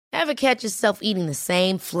Ever catch yourself eating the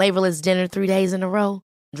same flavorless dinner 3 days in a row?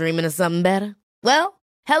 Dreaming of something better? Well,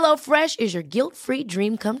 HelloFresh is your guilt-free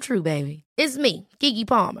dream come true, baby. It's me, Keke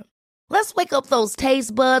Palmer. Let's wake up those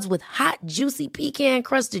taste buds with hot, juicy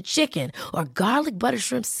pecan-crusted chicken or garlic butter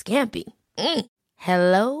shrimp scampi.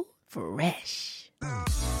 Hello Fresh.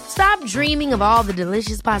 Stop dreaming of all the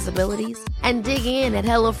delicious possibilities and dig in at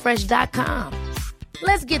HelloFresh.com.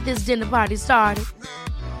 Let's get this dinner party started.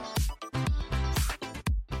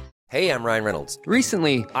 Hey, I'm Ryan Reynolds.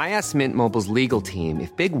 Recently, I asked Mint Mobile's legal team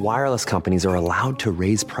if big wireless companies are allowed to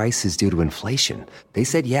raise prices due to inflation. They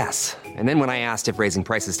said yes. And then when I asked if raising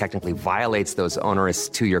prices technically violates those onerous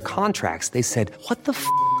 2-year contracts, they said, "What the f***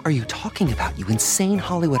 are you talking about, you insane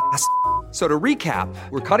Hollywood ass?" So to recap,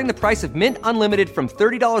 we're cutting the price of Mint Unlimited from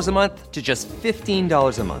 $30 a month to just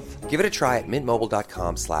 $15 a month. Give it a try at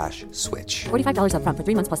mintmobile.com/switch. $45 up front for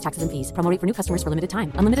 3 months plus taxes and fees. Promo rate for new customers for limited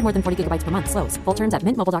time. Unlimited more than 40 gigabytes per month. Slows full terms at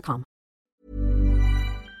mintmobile.com.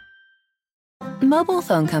 Mobile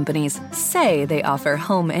phone companies say they offer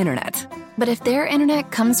home internet. But if their internet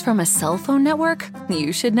comes from a cell phone network,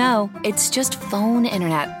 you should know. It's just phone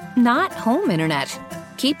internet, not home internet.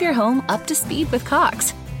 Keep your home up to speed with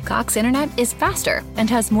Cox. Cox Internet is faster and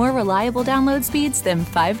has more reliable download speeds than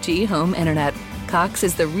 5G home internet. Cox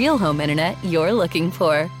is the real home internet you're looking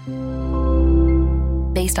for.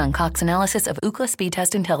 Based on Cox analysis of Ookla speed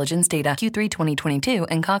test intelligence data Q3 2022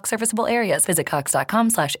 and Cox serviceable areas, visit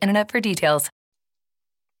cox.com/internet for details.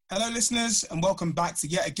 Hello, listeners, and welcome back to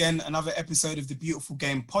yet again another episode of the Beautiful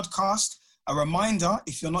Game podcast. A reminder,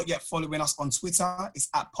 if you're not yet following us on Twitter, it's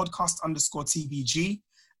at podcast_TBG.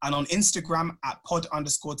 And on Instagram at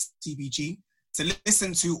pod_TBG. To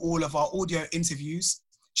listen to all of our audio interviews,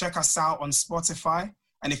 check us out on Spotify.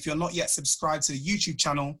 And if you're not yet subscribed to the YouTube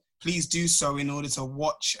channel, please do so in order to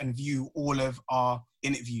watch and view all of our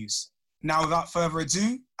interviews. Now, without further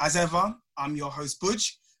ado, as ever, I'm your host,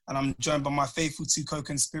 Budge, and I'm joined by my faithful two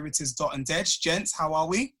co-conspirators, Dot and Dej. Gents, how are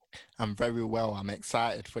we? I'm very well. I'm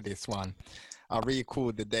excited for this one. I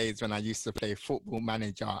recall the days when I used to play Football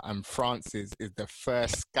Manager, and Francis is the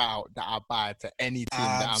first scout that I buy to any team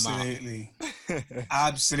that I'm at.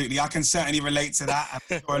 Absolutely. I can certainly relate to that.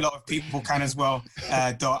 I'm sure a lot of people can as well,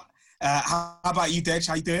 Dot. How about you, Dej?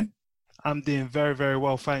 How you doing? I'm doing very, very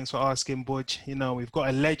well. Thanks for asking, Budge. You know, we've got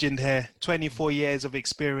a legend here, 24 years of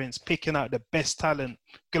experience, picking out the best talent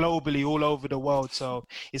globally all over the world. So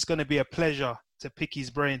it's going to be a pleasure to pick his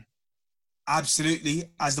brain. Absolutely.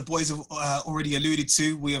 As the boys have already alluded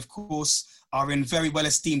to, we, of course, are in very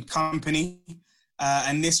well-esteemed company.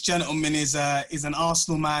 And this gentleman is an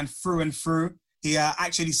Arsenal man through and through. He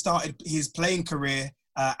actually started his playing career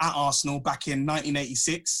at Arsenal back in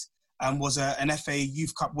 1986 and was an FA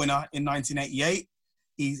Youth Cup winner in 1988.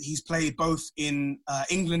 He's played both in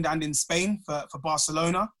England and in Spain for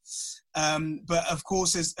Barcelona. But, of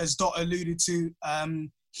course, as Dot alluded to,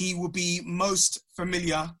 he will be most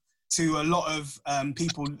familiar to a lot of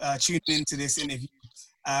people tuning into this interview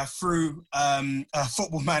through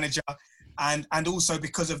Football Manager and also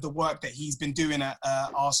because of the work that he's been doing at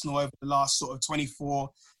Arsenal over the last sort of 24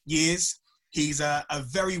 years. He's a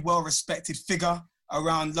very well-respected figure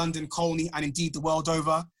around London, Colney, and indeed the world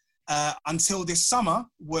over. Until this summer,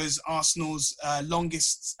 was Arsenal's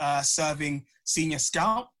longest serving senior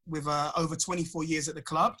scout with over 24 years at the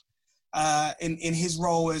club. In his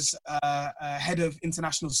role as head of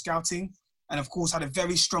international scouting, and of course had a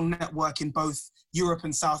very strong network in both Europe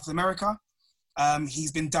and South America.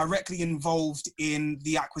 He's been directly involved in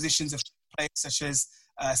the acquisitions of players such as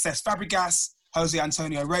Cesc Fabregas, Jose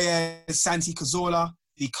Antonio Reyes, Santi Cazorla,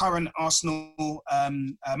 the current Arsenal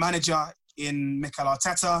manager in Mikel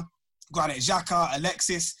Arteta, Granit Xhaka,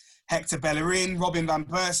 Alexis, Hector Bellerin, Robin Van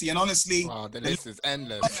Persie, and honestly, wow, the list is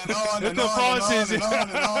endless.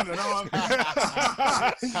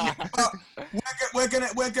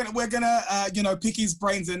 We're gonna pick his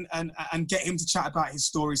brains and get him to chat about his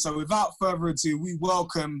story. So without further ado, we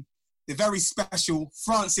welcome the very special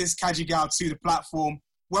Francis Cagigao to the platform.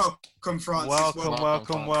 Welcome, Francis.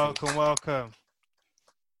 Welcome.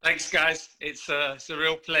 Thanks, guys. It's a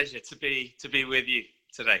real pleasure to be with you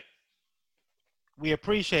today. We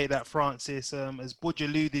appreciate that, Francis. As Budge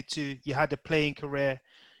alluded to, you had a playing career.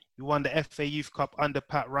 You won the FA Youth Cup under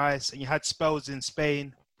Pat Rice, and you had spells in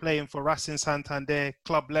Spain, playing for Racing Santander,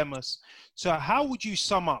 Club Lemos. So how would you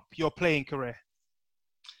sum up your playing career?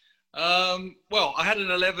 Well, I had an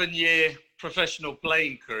 11-year professional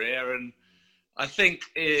playing career, and I think,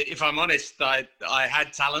 if I'm honest, I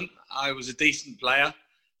had talent. I was a decent player.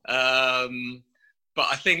 But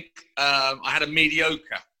I think I had a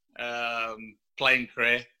mediocre playing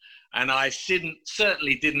career, and I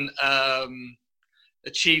certainly didn't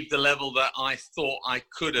achieved the level that I thought I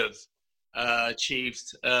could have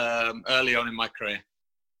achieved early on in my career.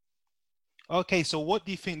 Okay, so what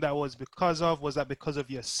do you think that was because of? Was that because of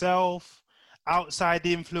yourself, outside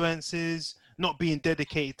influences, not being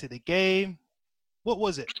dedicated to the game? What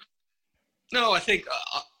was it? No, I think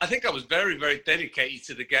I was very, very dedicated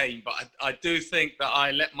to the game, but I do think that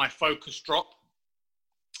I let my focus drop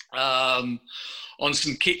on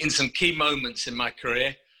some key moments in my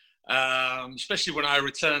career, especially when I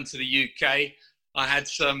returned to the UK. I had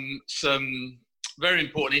some very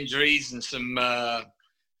important injuries and some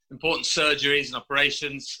important surgeries and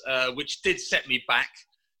operations, which did set me back.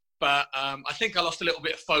 But I think I lost a little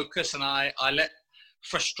bit of focus, and I let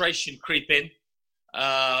frustration creep in.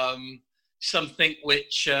 Something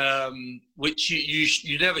which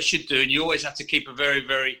you never should do, and you always have to keep a very,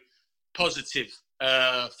 very positive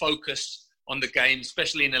focus on the game,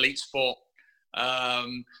 especially in elite sport.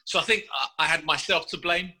 So I think I had myself to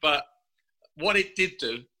blame, but what it did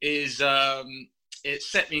do is it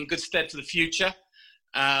set me in good stead for the future,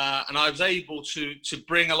 and I was able to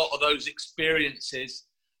bring a lot of those experiences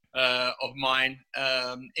of mine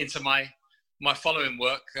into my following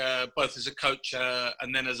work, both as a coach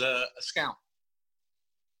and then as a scout.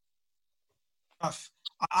 I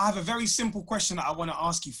have a very simple question that I want to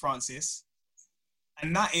ask you, Francis,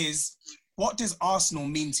 and that is, what does Arsenal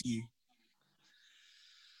mean to you?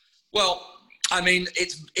 Well, I mean,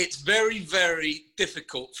 it's very, very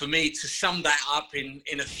difficult for me to sum that up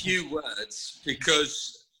in a few words,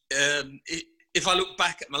 because if I look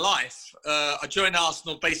back at my life, I joined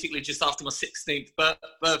Arsenal basically just after my 16th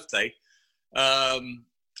birthday. I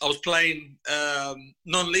was playing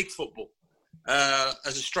non-league football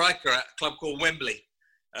as a striker at a club called Wembley,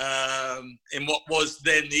 in what was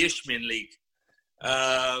then the Isthmian League.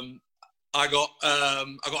 I got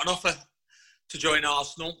an offer to join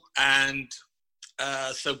Arsenal, and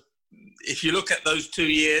so if you look at those 2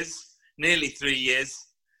 years, nearly 3 years,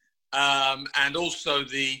 and also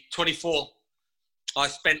the 24 I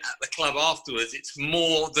spent at the club afterwards, it's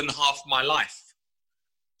more than half my life.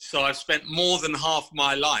 So I've spent more than half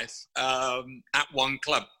my life at one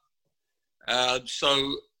club.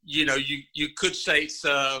 So, you know, you could say it's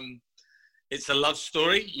a love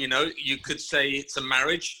story. You know, you could say it's a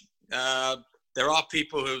marriage. There are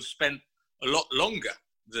people who have spent a lot longer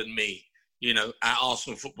than me, you know, at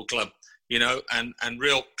Arsenal Football Club, you know, and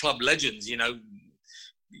real club legends, you know,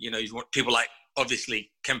 you want people like, obviously,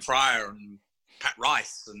 Ken Fryer and Pat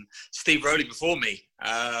Rice and Steve Rowley before me.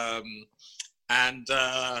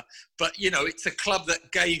 But, you know, it's a club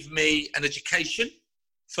that gave me an education,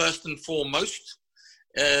 first and foremost.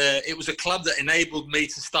 It was a club that enabled me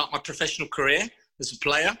to start my professional career as a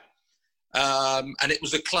player. And it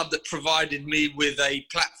was a club that provided me with a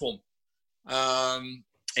platform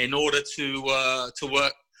in order to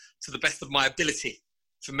work to the best of my ability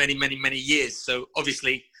for many, many, many years. So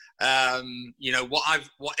obviously, you know,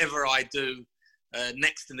 whatever I do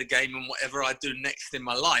next in the game and whatever I do next in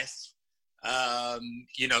my life,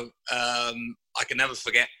 you know, I can never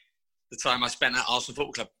forget the time I spent at Arsenal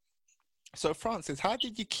Football Club. So, Francis, how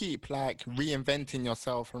did you keep like reinventing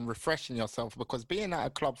yourself and refreshing yourself? Because being at a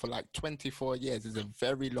club for like 24 years is a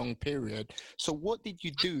very long period. So what did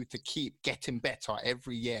you do to keep getting better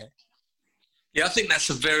every year? Yeah, I think that's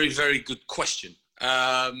a very, very good question.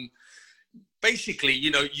 Basically,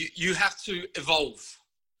 you know, you have to evolve.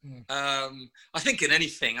 I think in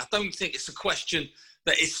anything, I don't think it's a question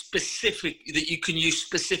that is specific, that you can use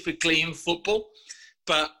specifically in football.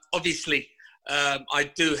 But obviously,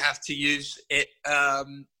 I do have to use it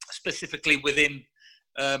specifically within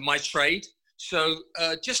my trade. So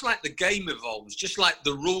just like the game evolves, just like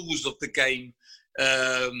the rules of the game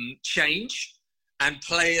change, and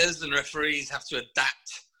players and referees have to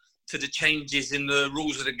adapt to the changes in the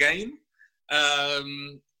rules of the game,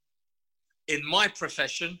 in my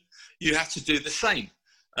profession, you have to do the same.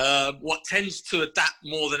 What tends to adapt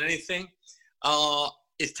more than anything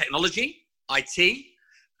is technology, IT.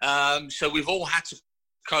 So we've all had to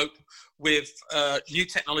cope with new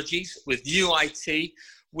technologies, with new IT.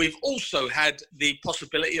 We've also had the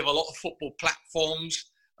possibility of a lot of football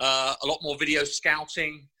platforms, a lot more video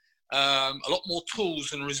scouting, a lot more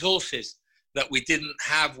tools and resources that we didn't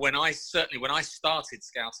have when I started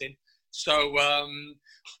scouting. So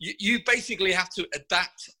you basically have to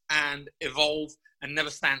adapt and evolve and never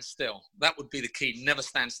stand still. That would be the key, never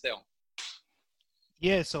stand still.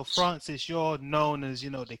 Yeah, so Francis, you're known as, you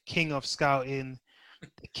know, the king of scouting,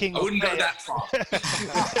 the king I wouldn't go that far.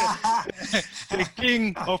 The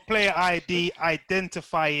king of player ID,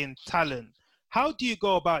 identifying talent. How do you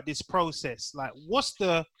go about this process? Like, what's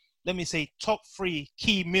the, let me say, top 3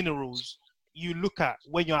 key minerals you look at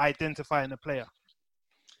when you're identifying a player?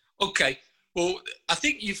 Okay. Well, I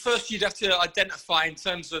think you'd have to identify in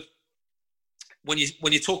terms of when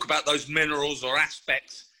you talk about those minerals or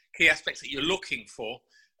key aspects that you're looking for.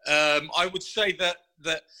 I would say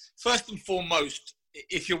that first and foremost,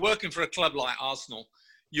 if you're working for a club like Arsenal,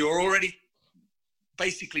 you're already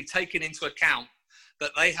basically taking into account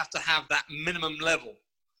that they have to have that minimum level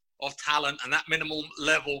of talent and that minimum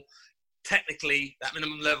level technically, that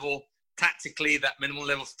minimum level tactically, that minimum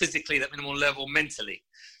level physically, that minimum level mentally.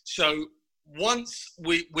 So once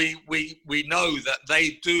we know that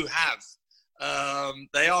they do have,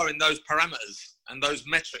 they are in those parameters and those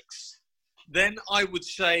metrics, then I would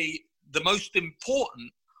say the most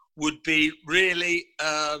important would be really,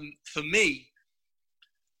 for me,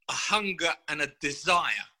 a hunger and a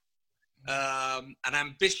desire, an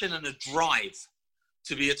ambition and a drive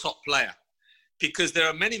to be a top player. Because there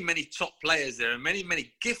are many, many top players, there are many,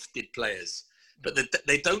 many gifted players, but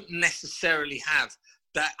they don't necessarily have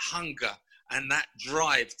that hunger and that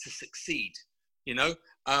drive to succeed. You know,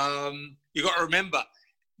 you got to remember,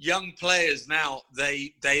 young players now,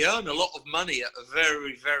 they earn a lot of money at a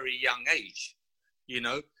very, very young age, you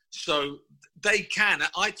know, so they can.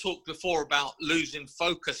 I talked before about losing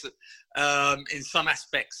focus in some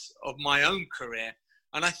aspects of my own career.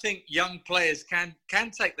 And I think young players can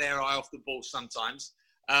take their eye off the ball sometimes,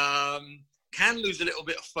 can lose a little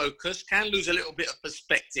bit of focus, can lose a little bit of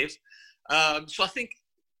perspective. So I think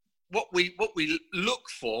what we look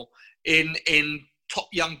for in top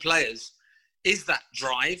young players is that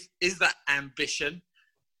drive, is that ambition,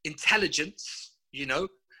 intelligence, you know.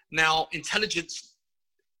 Now, intelligence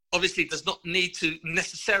obviously does not need to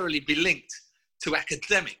necessarily be linked to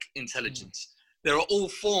academic intelligence. There are all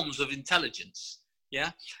forms of intelligence.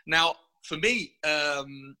 Yeah. Now, for me,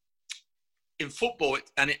 in football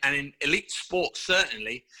and in elite sports,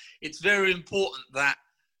 certainly, it's very important that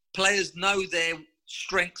players know their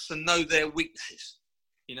strengths and know their weaknesses,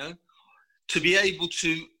 you know, to be able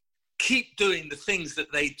to keep doing the things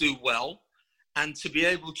that they do well and to be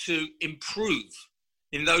able to improve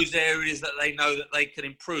in those areas that they know that they can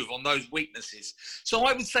improve on those weaknesses. So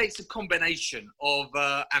I would say it's a combination of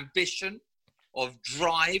ambition, of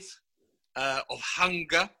drive, of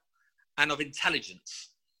hunger and of intelligence.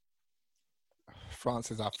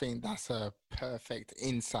 Francis, I think that's a perfect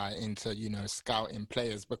insight into, you know, scouting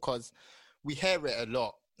players, because we hear it a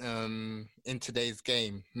lot in today's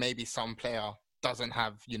game. Maybe some player doesn't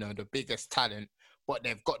have, you know, the biggest talent, but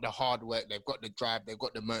they've got the hard work, they've got the drive, they've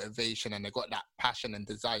got the motivation, and they've got that passion and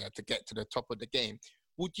desire to get to the top of the game.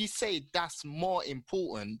 Would you say that's more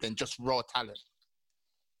important than just raw talent?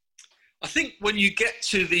 I think when you get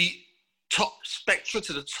to the top spectrum,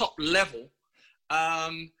 to the top level,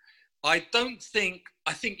 I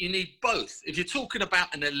think you need both. If you're talking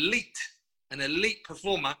about an elite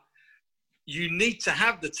performer, you need to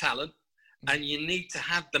have the talent and you need to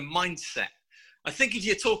have the mindset. I think if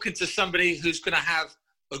you're talking to somebody who's going to have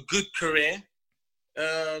a good career,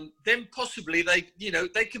 then possibly they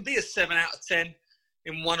can be a 7 out of 10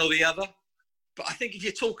 in one or the other. But I think if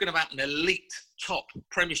you're talking about an elite top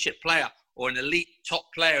Premiership player or an elite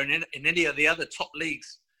top player in any of the other top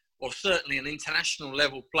leagues, or certainly an international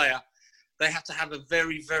level player, they have to have a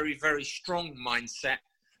very, very, very strong mindset.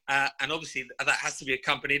 And obviously that has to be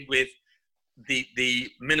accompanied with the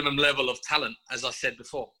minimum level of talent, as I said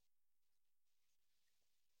before.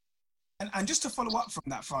 And just to follow up from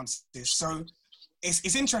that, Francis, so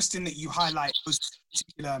it's interesting that you highlight those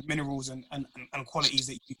particular minerals and qualities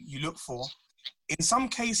that you look for. In some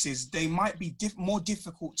cases, they might be more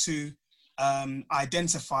difficult to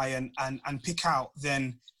identify and pick out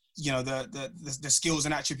than, you know, the skills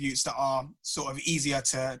and attributes that are sort of easier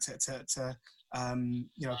to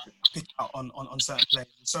you know, pick out on certain players.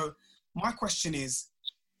 So my question is,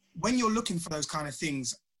 when you're looking for those kind of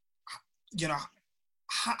things, you know,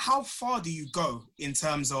 how far do you go in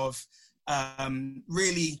terms of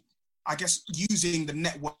really, I guess, using the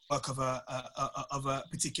network of a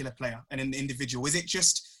particular player and an individual? Is it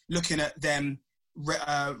just looking at them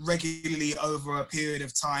regularly over a period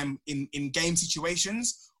of time in game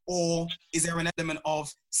situations, or is there an element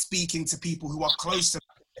of speaking to people who are close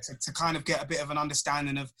to kind of get a bit of an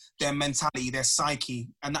understanding of their mentality, their psyche,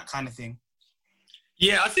 and that kind of thing?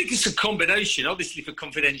 Yeah, I think it's a combination. Obviously, for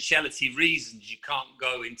confidentiality reasons, you can't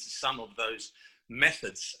go into some of those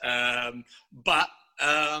methods. But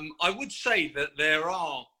I would say that there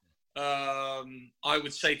are,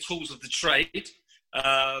 tools of the trade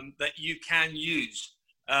that you can use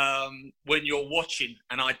when you're watching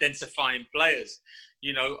and identifying players.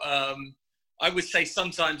 You know, I would say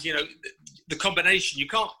sometimes, you know, the combination, you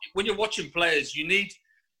can't, when you're watching players, you need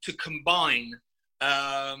to combine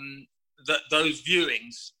those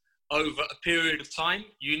viewings over a period of time.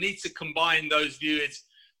 You need to combine those viewings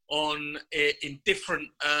in different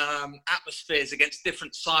atmospheres, against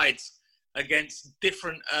different sides, against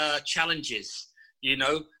different challenges. You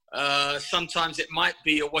know, sometimes it might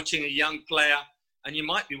be you're watching a young player and you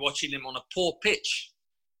might be watching him on a poor pitch.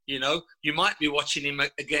 You know, you might be watching him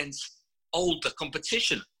against older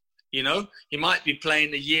competition. You know, he might be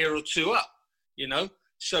playing a year or two up, you know.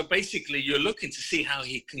 So basically you're looking to see how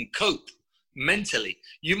he can cope mentally.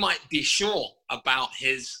 You might be sure about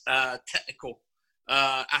his technical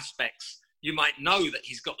aspects. You might know that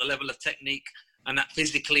he's got the level of technique and that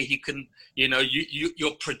physically he can, you know,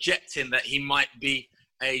 you're projecting that he might be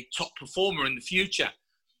a top performer in the future.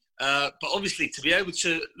 But obviously to be able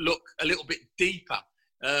to look a little bit deeper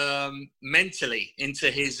mentally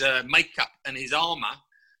into his makeup and his armour,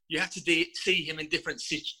 you have to see him in different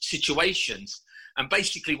situations. And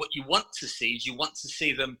basically what you want to see is you want to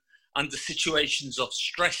see them under situations of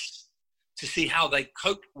stress, to see how they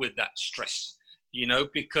cope with that stress, you know,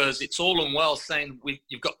 because it's all and well saying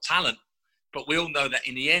you've got talent, but we all know that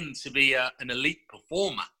in the end, to be an elite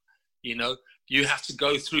performer, you know, you have to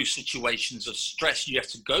go through situations of stress. You have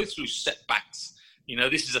to go through setbacks. You know,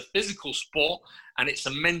 this is a physical sport and it's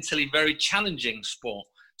a mentally very challenging sport.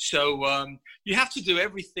 So you have to do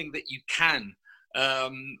everything that you can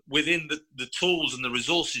within the tools and the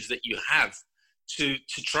resources that you have to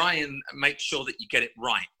try and make sure that you get it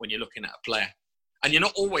right when you're looking at a player. And you're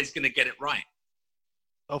not always going to get it right.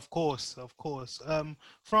 Of course.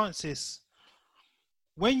 Francis,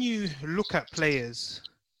 when you look at players,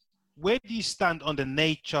 where do you stand on the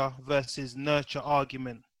nature versus nurture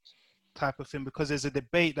argument type of thing? Because there's a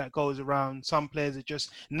debate that goes around. Some players are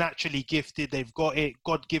just naturally gifted. They've got it,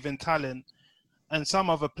 God-given talent. And some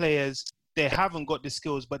other players, they haven't got the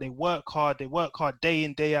skills, but they work hard. They work hard day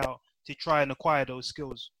in, day out to try and acquire those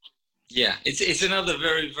skills. Yeah, it's another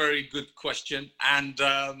very, very good question. And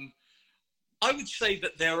I would say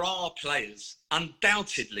that there are players,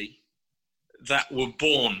 undoubtedly, that were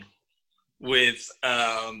born with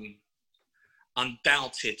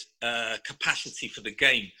undoubted capacity for the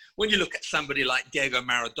game. When you look at somebody like Diego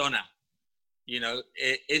Maradona, you know,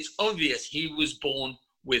 it's obvious he was born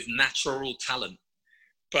with natural talent.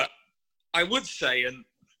 But I would say, and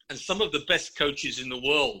some of the best coaches in the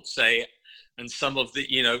world say it, and some of the,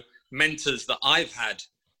 you know, mentors that I've had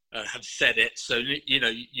have said it. So, you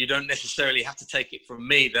know, you don't necessarily have to take it from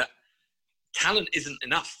me that talent isn't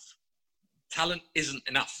enough. Talent isn't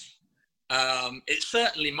enough. It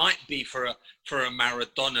certainly might be for a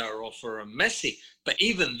Maradona or for a Messi, but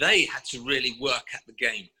even they had to really work at the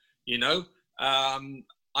game. You know,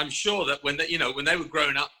 I'm sure that when they were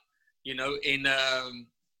growing up, you know, in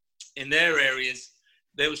their areas,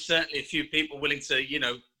 there was certainly a few people willing to, you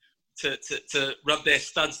know, to rub their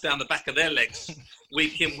studs down the back of their legs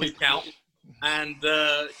week in, week out. And,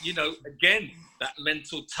 you know, again, that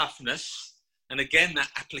mental toughness and again, that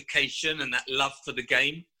application and that love for the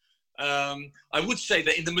game. I would say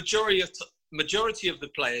that in the majority of the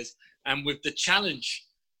players, and with the challenge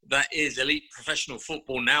that is elite professional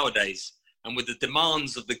football nowadays, and with the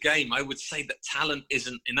demands of the game, I would say that talent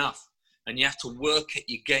isn't enough. And you have to work at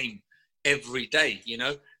your game every day, you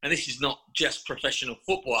know. And this is not just professional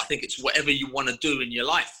football. I think it's whatever you want to do in your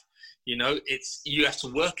life. You know, you have to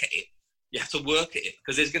work at it. You have to work at it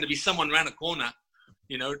because there's going to be someone around the corner,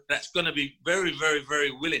 you know, that's going to be very, very,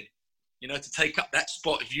 very willing, you know, to take up that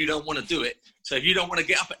spot if you don't want to do it. So if you don't want to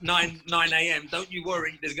get up at 9 a.m., don't you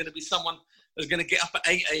worry. There's going to be someone that's going to get up at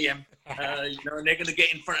 8 a.m., you know, and they're going to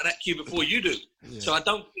get in front of that queue before you do. Yeah. So I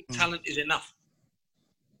don't think talent is enough.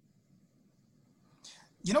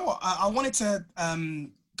 You know what? I wanted to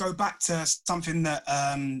go back to something that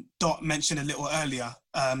Dot mentioned a little earlier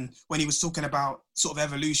when he was talking about sort of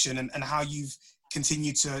evolution and how you've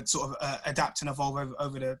continued to sort of adapt and evolve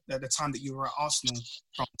over the time that you were at Arsenal,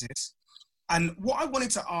 Francis. And what I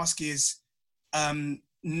wanted to ask is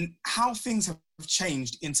how things have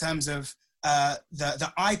changed in terms of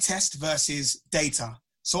the eye test versus data.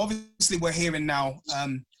 So obviously we're hearing now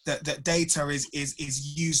that data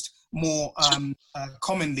is used more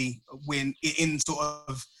commonly when in sort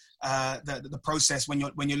of the process when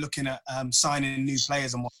you're looking at signing new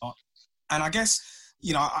players and whatnot. And I guess,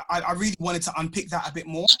 you know, I really wanted to unpick that a bit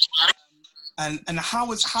more. And how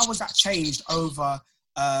has that changed over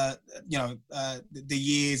you know the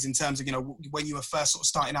years in terms of, you know, when you were first sort of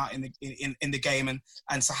starting out in the game,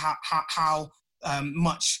 and so how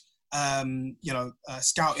much you know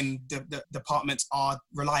scouting departments are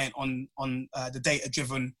reliant on the data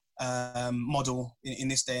driven model in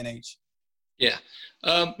this day and age. Yeah.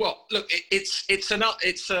 Well, look,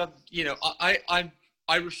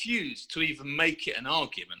 I refuse to even make it an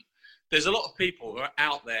argument. There's a lot of people who are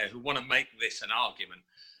out there who want to make this an argument.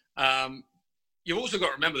 You've also got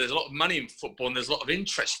to remember there's a lot of money in football and there's a lot of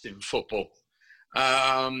interest in football.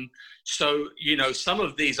 So, some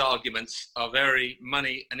of these arguments are very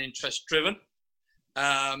money and interest driven.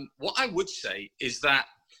 What I would say is that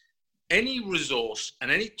any resource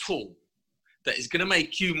and any tool that is going to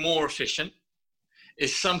make you more efficient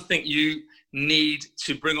is something you need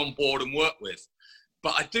to bring on board and work with.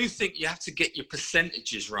 But I do think you have to get your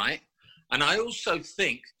percentages right. And I also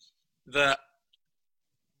think that,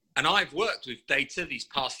 and I've worked with data these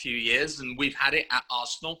past few years, and we've had it at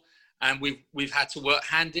Arsenal, and we've had to work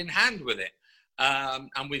hand in hand with it.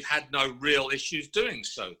 And we've had no real issues doing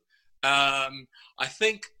so. I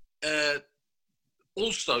think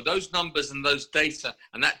also those numbers and those data,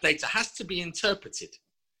 and that data has to be interpreted.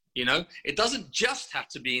 It doesn't just have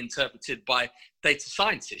to be interpreted by data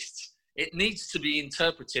scientists. It needs to be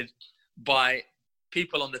interpreted by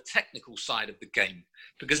people on the technical side of the game,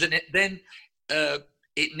 because then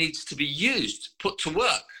it needs to be used, put to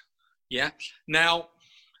work. Yeah. Now,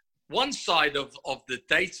 one side of the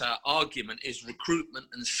data argument is recruitment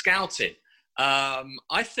and scouting.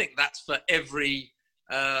 I think that's for every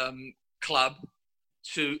club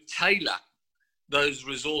to tailor those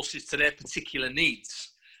resources to their particular needs.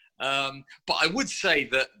 But I would say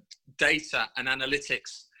that data and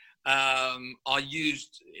analytics are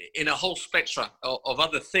used in a whole spectrum of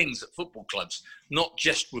other things at football clubs, not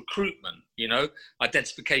just recruitment,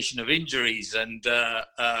 identification of injuries and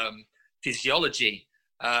physiology,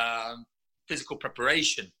 physical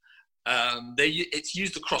preparation. It's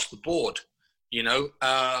used across the board,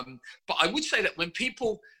 but I would say that when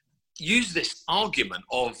people use this argument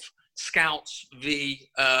of scouts v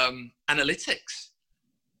analytics,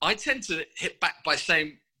 I tend to hit back by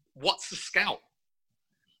saying, what's a scout?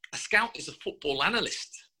 A scout is a football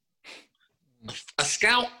analyst. A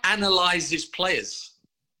scout analyzes players.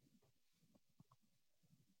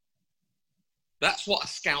 That's what a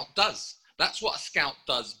scout does. That's what a scout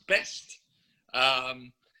does best.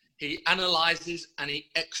 He analyzes and he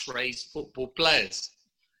x-rays football players.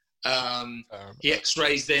 He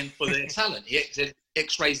x-rays them for their talent. He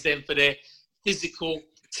x-rays them for their physical,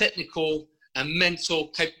 technical, and mental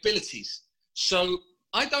capabilities. So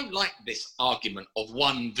I don't like this argument of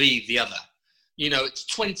one v the other. It's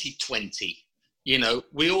 2020.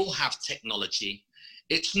 We all have technology.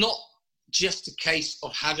 It's not just a case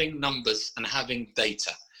of having numbers and having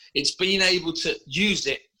data. It's being able to use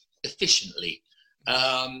it efficiently.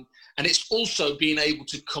 And it's also being able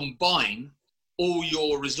to combine all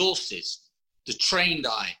your resources, the trained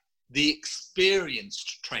eye, the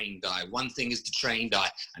experienced trained eye. One thing is the trained eye.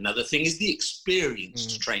 Another thing is the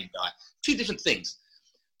experienced trained eye. Two different things.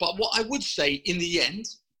 But what I would say in the end,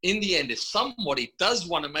 if somebody does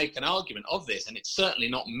want to make an argument of this, and it's certainly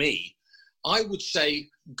not me, I would say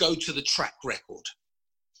go to the track record.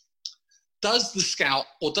 Does the scout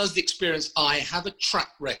or does the experienced eye have a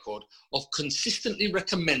track record of consistently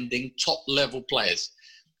recommending top-level players?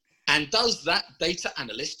 And does that data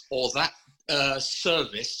analyst or that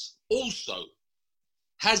service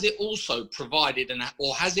has it also provided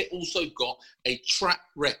or has it also got a track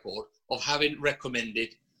record of having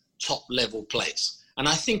recommended top-level players? And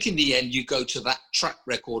I think in the end, you go to that track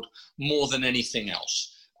record more than anything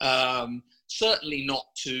else. Certainly not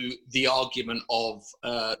to the argument of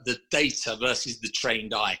the data versus the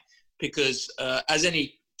trained eye, because as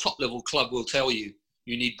any top-level club will tell you,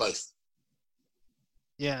 you need both.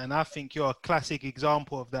 Yeah, and I think you're a classic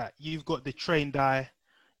example of that. You've got the trained eye,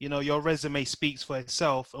 your resume speaks for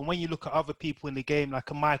itself. And when you look at other people in the game,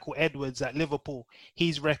 like a Michael Edwards at Liverpool,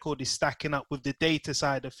 his record is stacking up with the data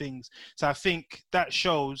side of things. So I think that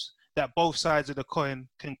shows that both sides of the coin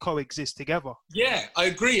can coexist together. Yeah, I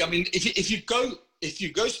agree. I mean, if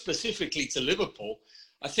you go specifically to Liverpool,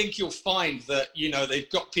 I think you'll find that, they've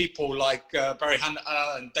got people like Barry Hunter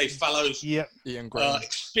and Dave Fallows, Ian Graham,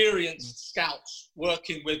 experienced scouts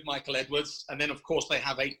working with Michael Edwards. And then, of course, they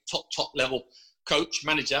have a top level coach,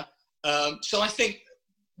 manager. So I think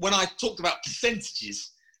when I talked about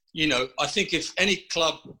percentages, I think if any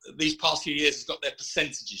club these past few years has got their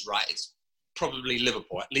percentages right, it's probably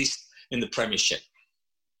Liverpool, at least in the Premiership.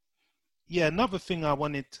 Yeah, another thing I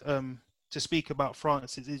wanted to speak about,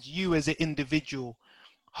 Francis, is you as an individual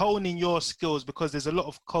honing your skills, because there's a lot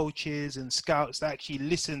of coaches and scouts that actually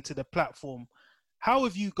listen to the platform. How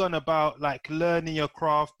have you gone about learning your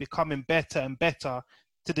craft, becoming better and better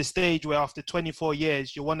to the stage where after 24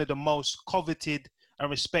 years, you're one of the most coveted and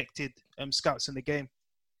respected scouts in the game?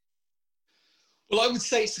 Well, I would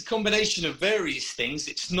say it's a combination of various things.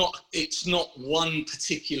 It's not one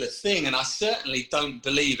particular thing. And I certainly don't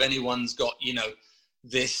believe anyone's got,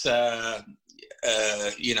 this, I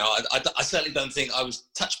certainly don't think I was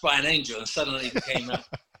touched by an angel and suddenly became a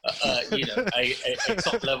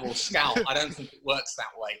top level scout. I don't think it works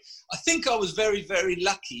that way. I think I was very, very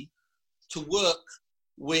lucky to work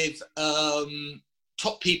with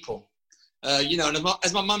top people. And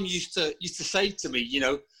as my mum used to say to me,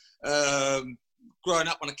 growing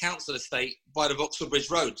up on a council estate by the Vauxhall Bridge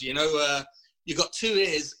Road, you got 2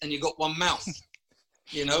 ears and you got 1 mouth,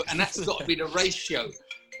 and that's got to be the ratio.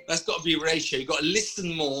 That's got to be a ratio. You've got to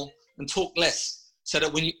listen more and talk less, so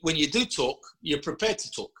that when you do talk, you're prepared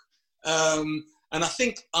to talk. And I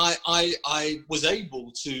think I was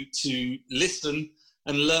able to listen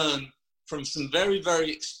and learn from some very,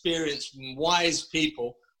 very experienced and wise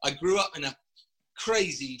people. I grew up in a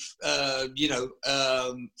crazy,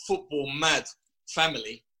 football mad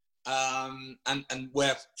family, and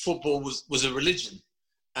where football was a religion,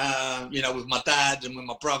 with my dad and with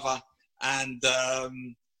my brother. And,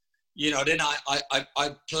 then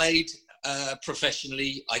I played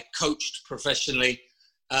professionally, I coached professionally.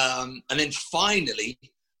 And then finally,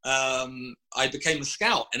 I became a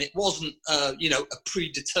scout, and it wasn't, a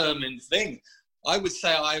predetermined thing. I would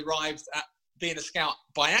say I arrived at being a scout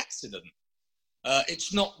by accident.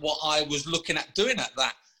 It's not what I was looking at doing at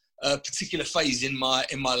that particular phase in my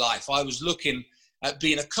life. I was looking at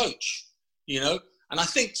being a coach, and I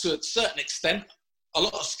think to a certain extent, a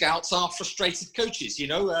lot of scouts are frustrated coaches,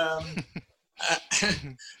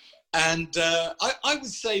 and I would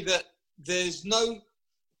say that there's no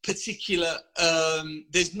particular,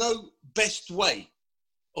 there's no best way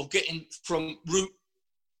of getting from route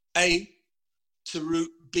A to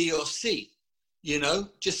route B or C,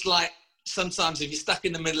 just like sometimes if you're stuck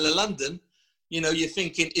in the middle of London, you're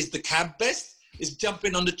thinking, is the cab best? Is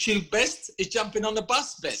jumping on the tube best? Is jumping on the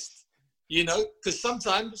bus best? Because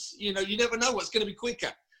sometimes, you never know what's going to be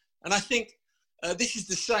quicker. And I think this is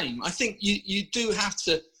the same. I think you do have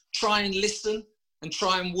to try and listen and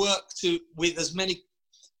try and work with as many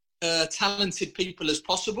talented people as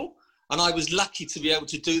possible. And I was lucky to be able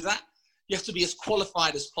to do that. You have to be as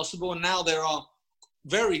qualified as possible. And now there are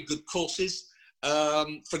very good courses.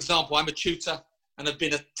 For example, I'm a tutor and I've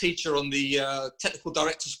been a teacher on the technical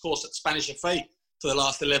director's course at Spanish FA for the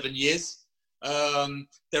last 11 years.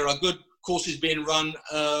 There are good courses being run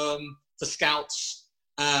for scouts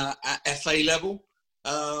at FA level.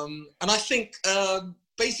 And I think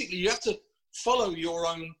basically you have to follow your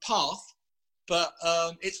own path, but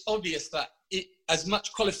it's obvious that as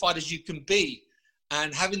much qualified as you can be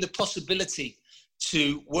and having the possibility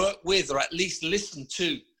to work with or at least listen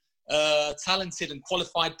to talented and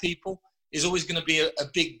qualified people is always going to be a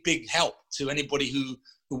big, big help to anybody who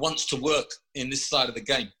wants to work in this side of the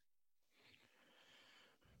game.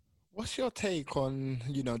 What's your take on,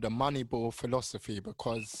 the Moneyball philosophy?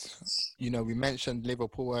 Because, we mentioned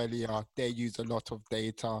Liverpool earlier. They use a lot of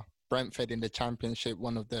data. Brentford in the Championship,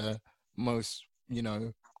 one of the most,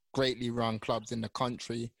 greatly run clubs in the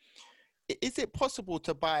country. Is it possible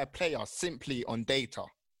to buy a player simply on data?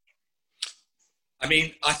 I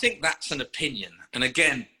mean, I think that's an opinion. And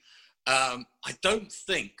again, I don't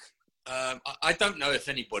think, I don't know if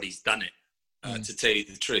anybody's done it, to tell you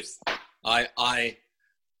the truth.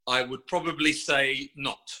 I would probably say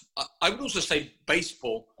not. I would also say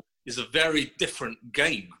baseball is a very different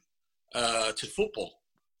game to football.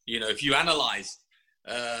 If you analyze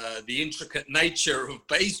the intricate nature of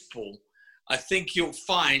baseball, I think you'll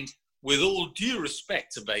find, with all due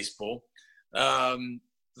respect to baseball,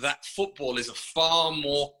 that football is a far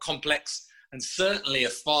more complex and certainly a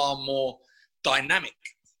far more dynamic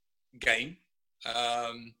game.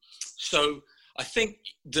 So I think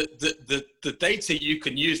the data you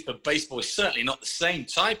can use for baseball is certainly not the same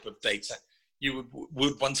type of data you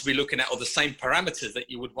would want to be looking at, or the same parameters that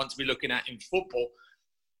you would want to be looking at in football.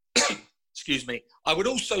 Excuse me. I would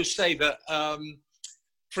also say that,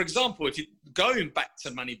 for example, if you're going back to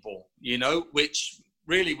Moneyball, which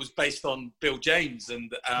really was based on Bill James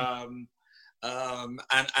and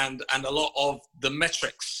a lot of the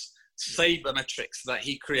metrics, sabermetrics that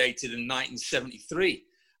he created in 1973.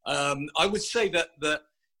 I would say that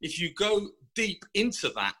if you go deep into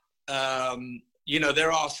that,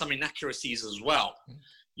 there are some inaccuracies as well.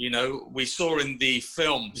 We saw in the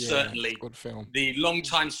film, certainly, good film, the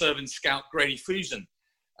long-time serving scout Grady Fusen,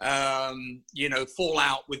 fall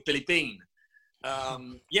out with Billy Bean.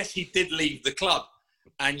 Yes, he did leave the club.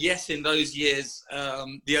 And yes, in those years,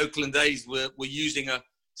 the Oakland A's were using a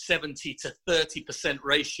 70 to 30%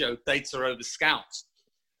 ratio data over scouts.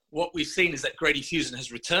 what we've seen is that Grady Fuson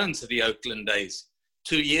has returned to the Oakland days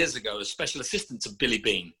 2 years ago as special assistant to Billy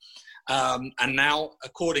Beane. And now,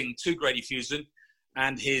 according to Grady Fuson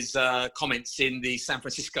and his comments in the San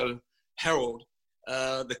Francisco Herald,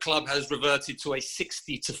 the club has reverted to a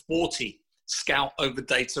 60-40 scout over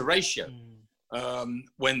data ratio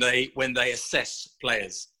when they assess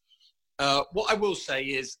players. What I will say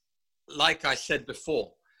is, like I said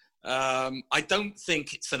before, I don't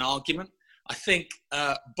think it's an argument. I think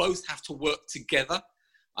both have to work together.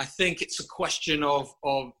 I think it's a question of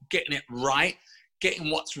getting it right, getting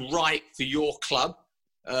what's right for your club,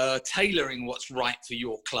 tailoring what's right for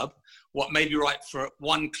your club. What may be right for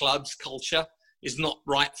one club's culture is not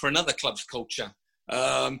right for another club's culture.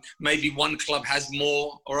 Maybe one club has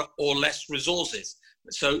more or less resources.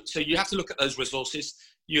 So you have to look at those resources.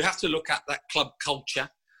 You have to look at that club culture,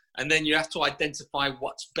 and then you have to identify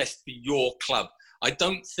what's best for your club. I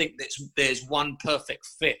don't think that there's one perfect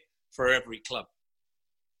fit for every club.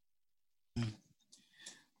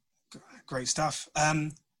 Great stuff.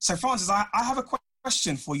 So Francis, I have a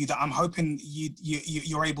question for you that I'm hoping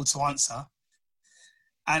you're able to answer.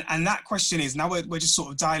 And that question is, now we're just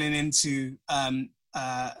sort of dialing into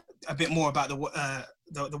a bit more about the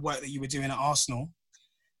work that you were doing at Arsenal.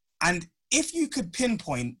 And if you could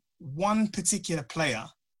pinpoint one particular player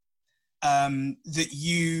that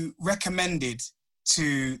you recommended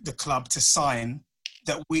to the club to sign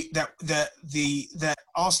that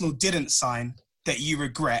Arsenal didn't sign that you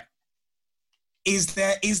regret, is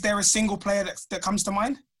there a single player that comes to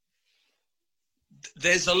mind?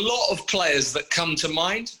 There's a lot of players that come to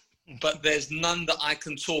mind, but there's none that I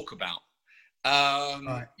can talk about.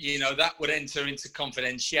 Right. You know, that would enter into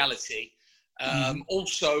confidentiality.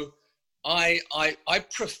 Also, I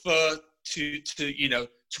prefer to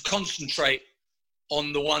concentrate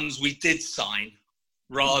on the ones we did sign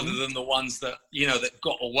rather than the ones that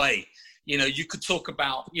got away. You know, you could talk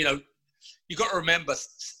about, you got to remember,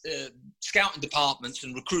 scouting departments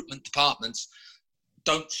and recruitment departments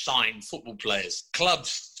don't sign football players.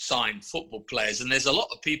 Clubs sign football players, and there's a lot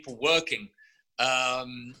of people working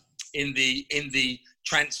in the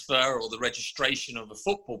transfer or the registration of a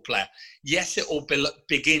football player. Yes, it all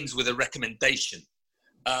begins with a recommendation.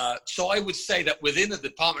 So I would say that within the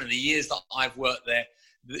department, in the years that I've worked there,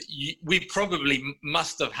 we probably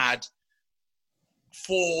must have had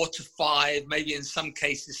 4 to 5, maybe in some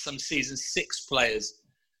cases, some seasons, 6 players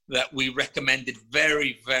that we recommended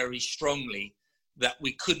very, very strongly that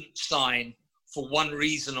we couldn't sign for one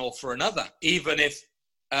reason or for another, even if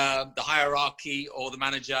the hierarchy or the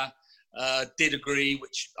manager did agree,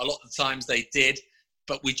 which a lot of the times they did,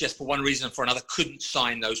 but we just, for one reason or for another, couldn't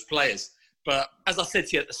sign those players. But as I said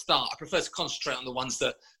to you at the start, I prefer to concentrate on the ones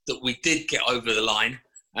that we did get over the line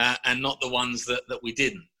and not the ones that we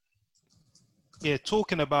didn't. Yeah,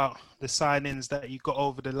 talking about the signings that you got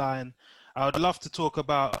over the line, I would love to talk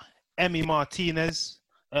about Emi Martinez,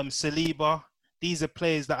 Saliba. These are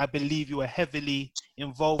players that I believe you were heavily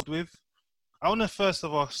involved with. I want to first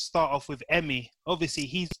of all start off with Emi. Obviously,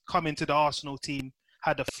 he's come into the Arsenal team,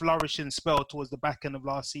 had a flourishing spell towards the back end of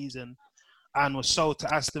last season, and was sold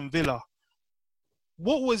to Aston Villa.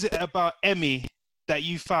 What was it about Emi that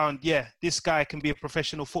you found, this guy can be a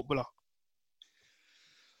professional footballer?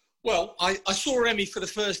 Well, I saw Emi for the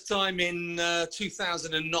first time in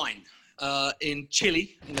 2009 in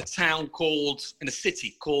Chile, in a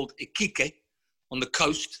city called Iquique on the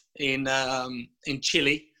coast in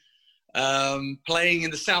Chile, playing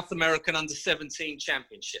in the South American Under-17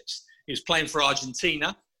 Championships. He was playing for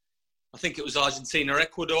Argentina. I think it was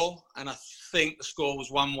Argentina-Ecuador, and I think the score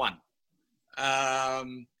was 1-1.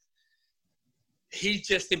 He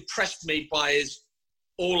just impressed me by his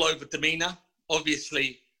all-over demeanour.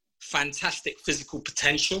 Obviously, fantastic physical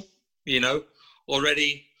potential,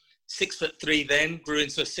 already 6'3" then, grew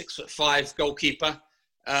into a 6'5" goalkeeper.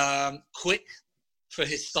 Quick for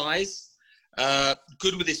his size,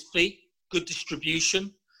 good with his feet, good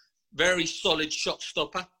distribution, very solid shot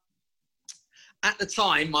stopper. At the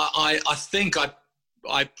time, I think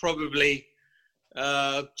I probably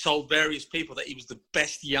told various people that he was the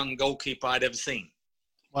best young goalkeeper I'd ever seen.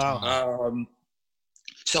 Wow.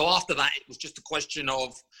 So after that, it was just a question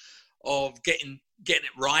of getting it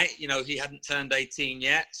right. He hadn't turned 18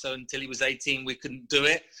 yet, so until he was 18, we couldn't do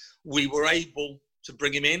it. We were able to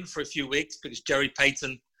bring him in for a few weeks because Jerry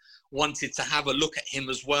Payton wanted to have a look at him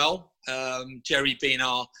as well. Jerry being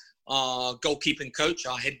our goalkeeping coach,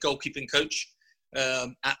 our head goalkeeping coach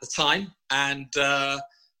at the time, and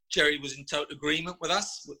Jerry was in total agreement with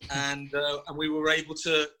us, and we were able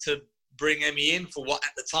to bring Emi in for what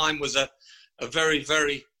at the time was a very,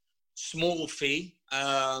 very small fee.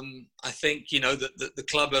 I think, the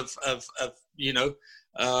club have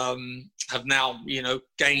now,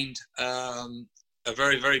 gained a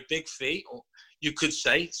very, very big fee, or you could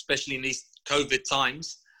say, especially in these COVID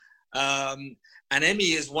times. And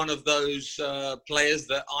Emmy is one of those players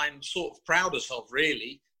that I'm sort of proudest of,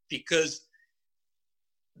 really, because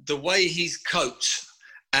the way he's coached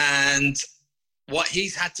and what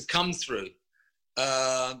he's had to come through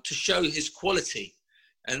to show his quality,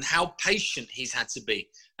 and how patient he's had to be,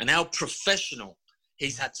 and how professional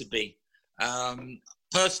he's had to be.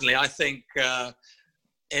 Personally, I think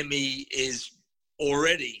Emmy is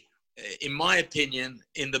already, in my opinion,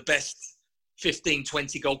 in the best 15,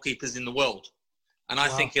 20 goalkeepers in the world. And I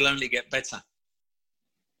think he'll only get better.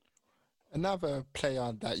 Another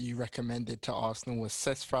player that you recommended to Arsenal was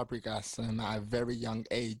Cesc Fabregas at a very young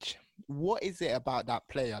age. What is it about that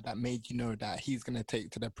player that made you know that he's going to take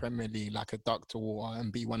to the Premier League like a duck to water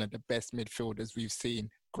and be one of the best midfielders we've seen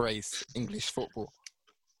grace English football?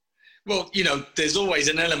 Well, there's always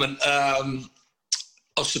an element of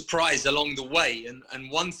surprise along the way. And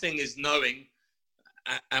one thing is knowing,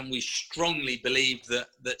 and we strongly believe that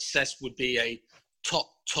Cesc would be a top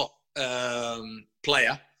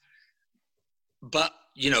player. But,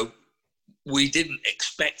 we didn't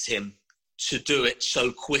expect him to do it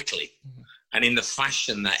so quickly and in the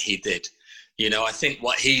fashion that he did. I think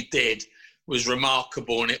what he did was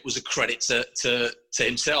remarkable, and it was a credit to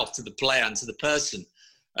himself, to the player and to the person.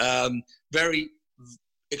 Very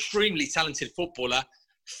extremely talented footballer,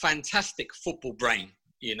 fantastic football brain.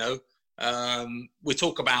 We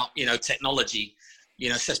talk about technology.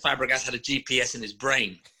 Cesc Fabregas had a GPS in his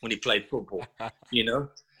brain when he played football.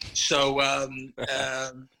 So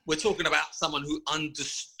we're talking about someone who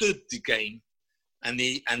understood the game and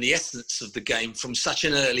the essence of the game from such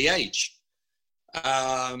an early age.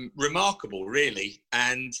 Remarkable, really,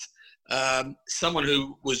 and someone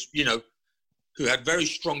who was who had very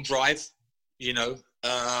strong drive,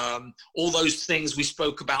 all those things we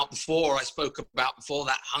spoke about before,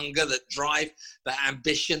 that hunger, that drive, that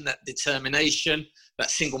ambition, that determination, that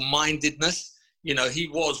single-mindedness, he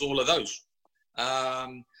was all of those.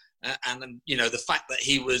 And the fact that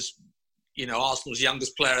he was, Arsenal's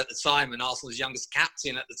youngest player at the time and Arsenal's youngest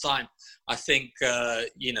captain at the time, I think,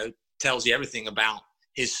 tells you everything about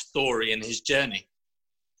his story and his journey.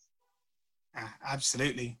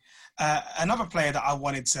 Absolutely. Another player that I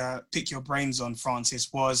wanted to pick your brains on,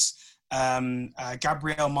 Francis, was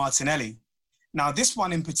Gabriel Martinelli. Now, this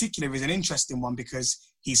one in particular is an interesting one because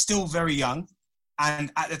he's still very young.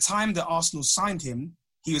 And at the time that Arsenal signed him,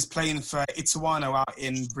 he was playing for Ituano out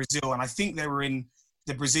in Brazil. And I think they were in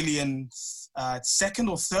the Brazilian second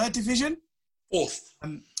or third division? Fourth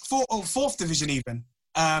division even.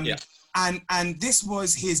 Yeah. And this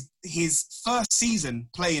was his first season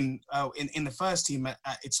playing in the first team at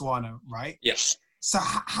Ituano, right? Yes. So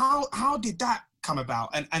how did that come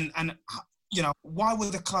about? And why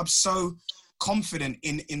were the club so confident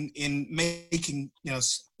in making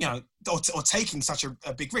or taking such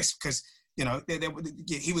a big risk? Because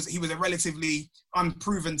he was a relatively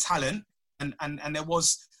unproven talent, and there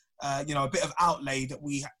was a bit of outlay that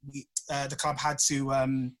we the club had to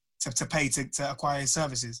pay to acquire his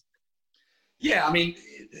services. Yeah, I mean,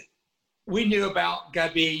 we knew about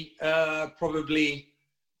Gabi probably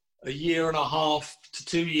a year and a half to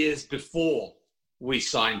 2 years before we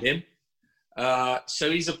signed him.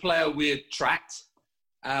 So he's a player we had tracked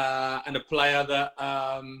and a player that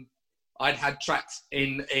I'd had tracked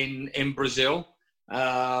in Brazil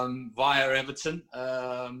via Everton,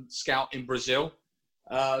 scout in Brazil.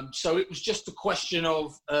 So it was just a question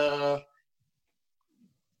of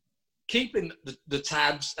keeping the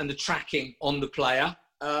tabs and the tracking on the player.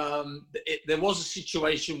 There was a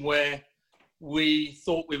situation where we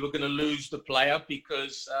thought we were going to lose the player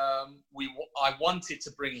because I wanted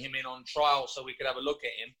to bring him in on trial so we could have a look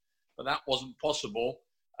at him, but that wasn't possible.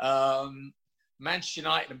 Manchester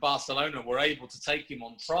United and Barcelona were able to take him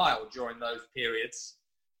on trial during those periods.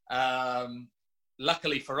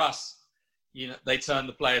 Luckily for us, they turned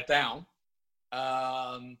the player down.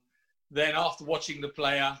 Then after watching the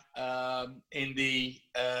player in the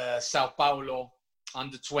Sao Paulo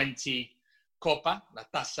under-20 Copa, La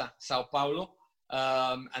Taça Sao Paulo,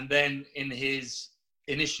 and then in his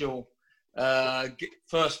initial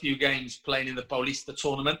first few games playing in the Paulista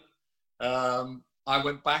tournament, I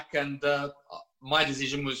went back and my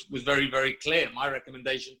decision was very, very clear. My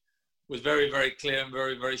recommendation was very, very clear and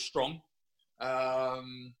very, very strong.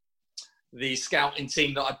 The scouting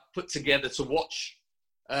team that I put together to watch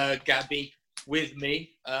Gabi with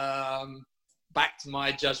me backed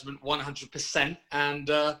my judgment 100%, and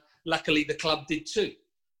luckily the club did too.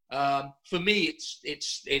 For me,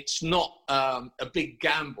 it's not a big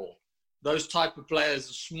gamble. Those type of players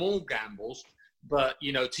are small gambles, but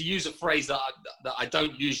to use a phrase that I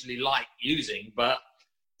don't usually like using, but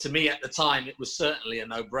to me at the time it was certainly a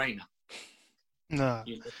no-brainer. No,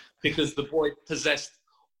 because the boy possessed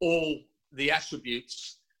all the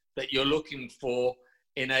attributes that you're looking for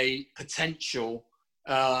in a potential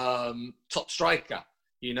top striker.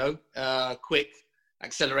 Quick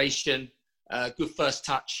acceleration, good first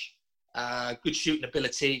touch, good shooting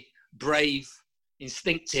ability, brave,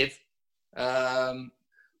 instinctive,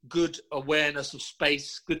 good awareness of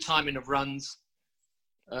space, good timing of runs,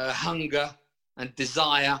 hunger and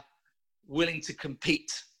desire, willing to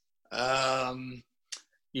compete.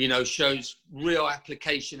 Shows real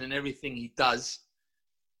application in everything he does.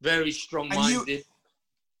 Very strong-minded.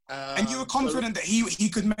 And you were confident that he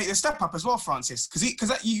could make the step up as well, Francis,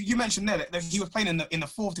 because you mentioned there that he was playing in the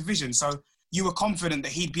 4th division, so you were confident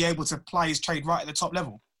that he'd be able to apply his trade right at the top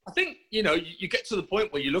level. I think you get to the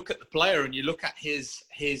point where you look at the player and you look at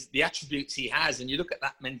the attributes he has, and you look at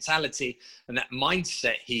that mentality and that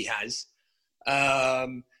mindset he has.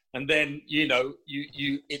 And then,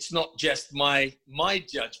 it's not just my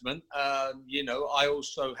judgment. I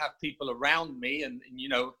also have people around me and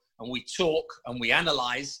we talk and we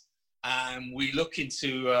analyze and we look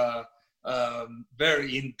into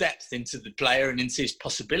very in depth into the player and into his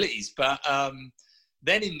possibilities. But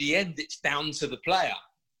then in the end, it's down to the player.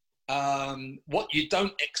 What you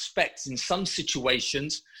don't expect in some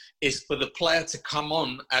situations is for the player to come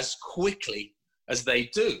on as quickly as they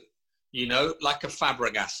do. Like a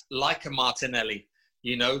Fabregas, like a Martinelli,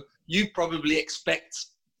 you probably expect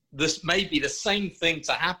this maybe the same thing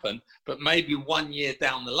to happen, but maybe 1 year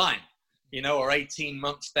down the line, or 18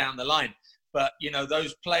 months down the line. But,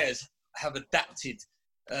 those players have adapted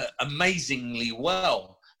amazingly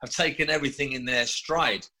well, have taken everything in their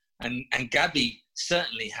stride. And Gabby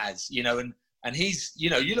certainly has, and he's,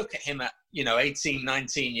 you look at him at, 18,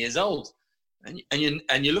 19 years old and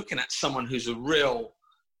you're looking at someone who's a real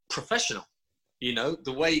professional,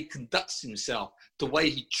 the way he conducts himself, the way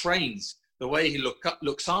he trains, the way he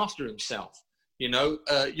looks after himself. You're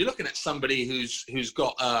looking at somebody who's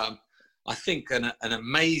got, I think, an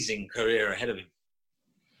amazing career ahead of him.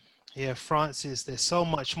 Yeah, Francis, there's so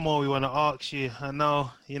much more we want to ask you. I know,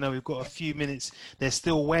 we've got a few minutes. There's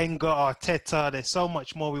still Wenger, Arteta. There's so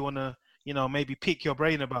much more we want to, maybe pick your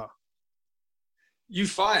brain about. You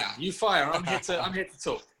fire. I'm here to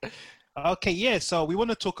talk. Okay, yeah. So we want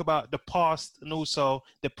to talk about the past and also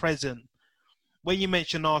the present. When you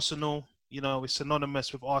mention Arsenal, it's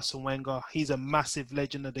synonymous with Arsene Wenger. He's a massive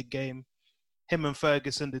legend of the game. Him and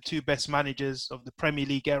Ferguson, the two best managers of the Premier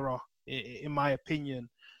League era, in my opinion.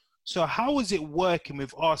 So how is it working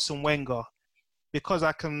with Arsene Wenger? Because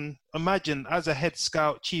I can imagine as a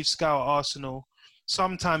chief scout at Arsenal,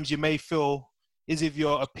 sometimes you may feel as if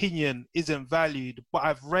your opinion isn't valued. But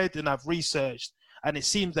I've read and I've researched, and it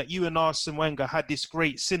seems that you and Arsene Wenger had this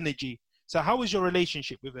great synergy. So how was your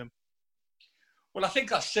relationship with him? Well, I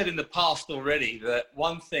think I've said in the past already that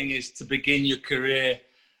one thing is to begin your career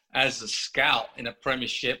as a scout in a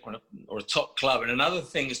Premiership or a top club, and another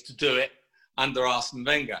thing is to do it under Arsene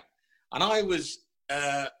Wenger. And I was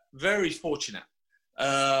very fortunate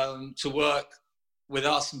to work with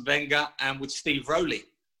Arsene Wenger and with Steve Rowley,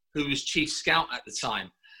 who was chief scout at the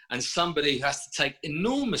time, and somebody who has to take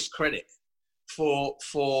enormous credit for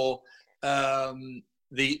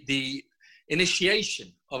the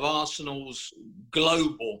initiation of Arsenal's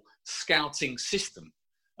global scouting system.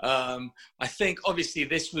 I think obviously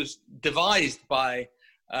this was devised by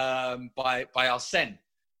Arsene,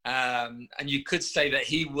 and you could say that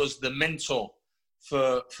he was the mentor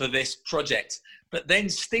for this project. But then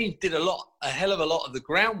Steve did a hell of a lot of the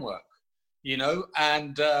groundwork,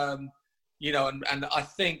 and I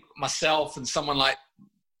think myself and someone like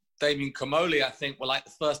Damien Comoli, I think, were like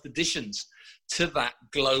the first additions to that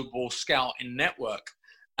global scouting network.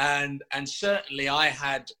 And certainly I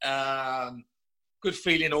had good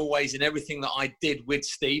feeling always in everything that I did with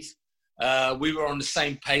Steve. We were on the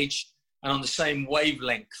same page and on the same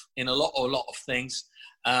wavelength in a lot of things,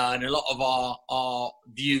 and a lot of our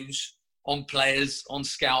views on players, on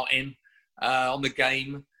scouting, on the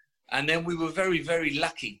game. And then we were very, very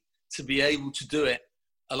lucky to be able to do it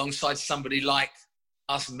alongside somebody like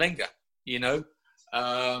Arsene Wenger,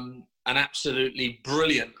 an absolutely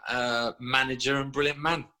brilliant manager and brilliant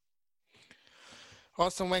man.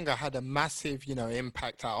 Arsene Wenger had a massive,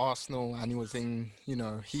 impact at Arsenal, and he was in,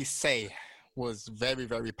 his say was very,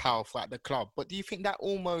 very powerful at the club. But do you think that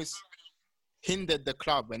almost hindered the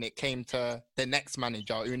club when it came to the next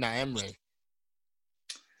manager, Unai Emery?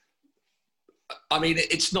 I mean,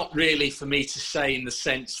 it's not really for me to say in the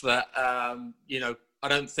sense that, I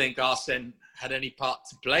don't think Arsene had any part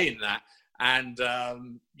to play in that. And,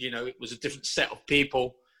 it was a different set of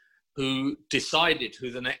people who decided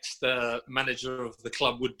who the next manager of the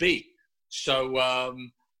club would be. So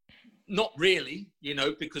not really,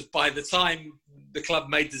 because by the time the club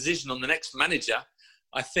made the decision on the next manager,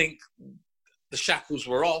 I think the shackles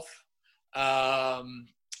were off,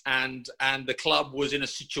 and the club was in a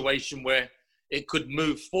situation where it could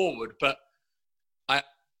move forward. But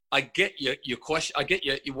I get your question. I get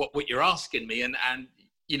what you're asking me, and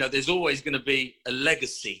there's always going to be a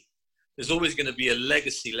legacy. There's always going to be a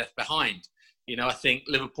legacy left behind. I think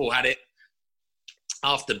Liverpool had it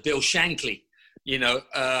after Bill Shankly.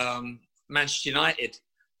 Manchester United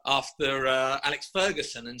after Alex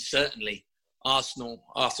Ferguson, and certainly Arsenal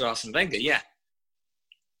after Arsene Wenger. Yeah.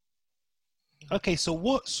 Okay, so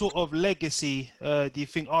what sort of legacy do you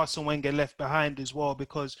think Arsene Wenger left behind as well?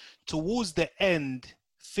 Because towards the end,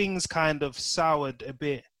 things kind of soured a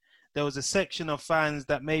bit. There was a section of fans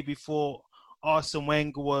that maybe thought Arsene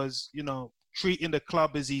Wenger was, treating the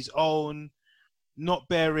club as his own, not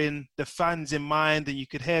bearing the fans in mind, and you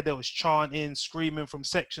could hear there was chanting, screaming from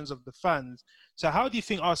sections of the fans. So how do you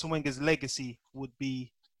think Arsene Wenger's legacy would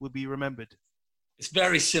be remembered? It's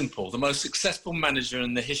very simple. The most successful manager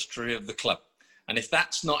in the history of the club. And if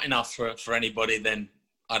that's not enough for anybody, then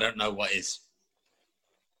I don't know what is.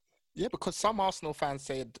 Yeah, because some Arsenal fans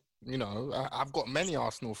said, I've got many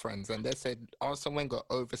Arsenal friends, and they said Arsene Wenger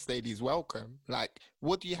overstayed his welcome. Like,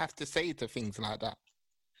 what do you have to say to things like that?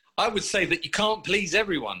 I would say that you can't please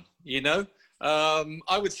everyone,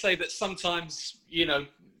 I would say that sometimes,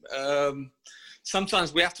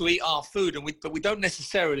 sometimes we have to eat our food, but we don't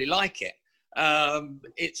necessarily like it.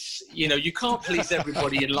 It's, you can't please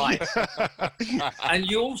everybody in life. And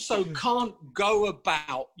you also can't go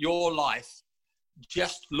about your life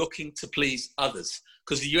just looking to please others,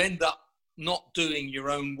 because you end up not doing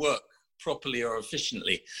your own work properly or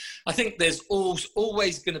efficiently. I think there's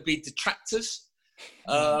always going to be detractors.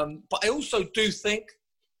 But I also do think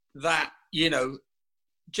that,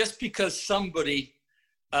 just because somebody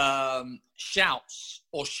shouts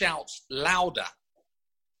louder,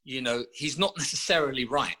 he's not necessarily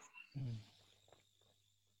right.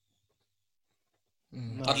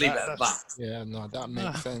 No, I'd leave it at that. Yeah, no, that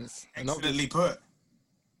makes sense. Excellently put.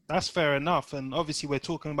 That's fair enough. And obviously we're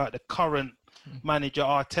talking about the current manager,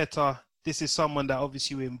 Arteta. This is someone that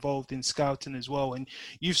obviously we're involved in scouting as well. And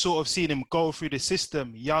you've sort of seen him go through the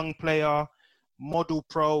system. Young player, model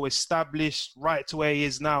pro, established right to where he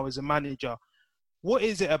is now as a manager. What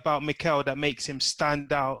is it about Mikel that makes him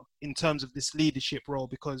stand out in terms of this leadership role?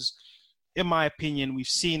 Because in my opinion, we've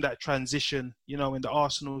seen that transition, in the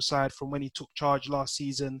Arsenal side from when he took charge last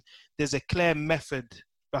season. There's a clear method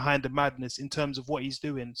behind the madness in terms of what he's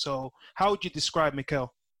doing. So how would you describe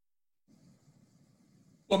Mikel?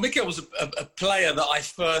 Well, Mikel was a player that I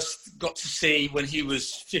first got to see when he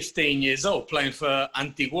was 15 years old, playing for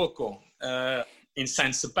Antiguoco in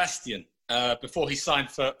San Sebastian, before he signed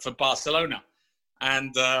for Barcelona.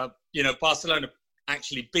 And, Barcelona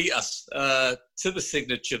actually beat us to the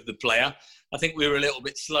signature of the player. I think we were a little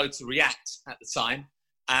bit slow to react at the time.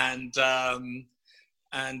 And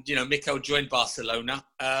Mikel joined Barcelona.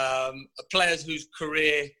 Players whose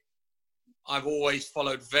career I've always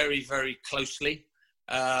followed very, very closely.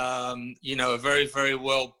 A very, very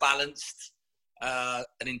well balanced,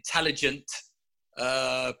 an intelligent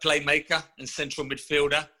playmaker and central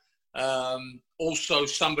midfielder. Also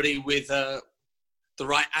somebody with the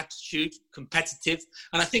right attitude, competitive.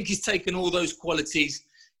 And I think he's taken all those qualities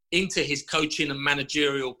into his coaching and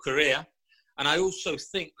managerial career. And I also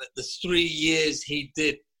think that the 3 years he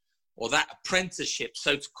did, or that apprenticeship,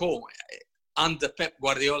 so to call, under Pep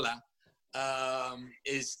Guardiola,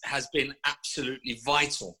 has been absolutely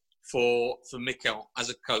vital for Mikel as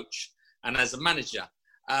a coach and as a manager.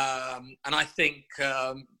 And I think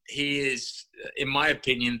he is, in my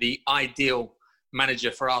opinion, the ideal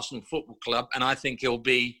manager for Arsenal Football Club. And I think he'll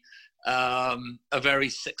be a very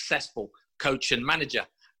successful coach and manager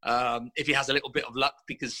if he has a little bit of luck,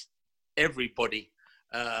 because everybody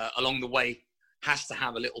along the way has to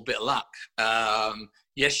have a little bit of luck.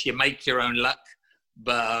 Yes, you make your own luck,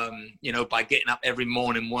 but by getting up every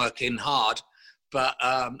morning working hard. But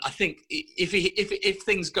I think if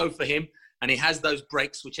things go for him and he has those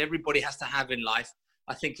breaks, which everybody has to have in life,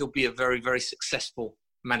 I think he'll be a very, very successful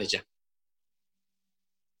manager.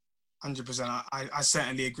 100%. I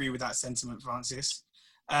certainly agree with that sentiment, Francis.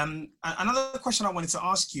 Another question I wanted to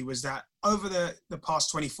ask you was that over the past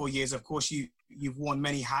 24 years, of course, you've worn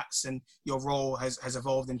many hats and your role has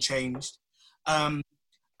evolved and changed.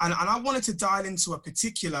 And I wanted to dial into a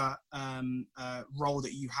particular role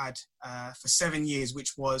that you had for 7 years,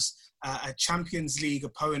 which was a Champions League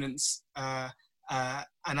opponents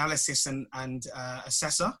analysis and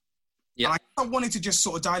assessor. Yeah. And I wanted to just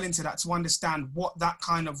sort of dial into that to understand what that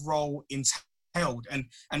kind of role entailed. And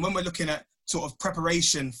when we're looking at sort of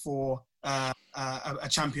preparation for a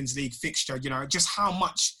Champions League fixture, you know, just how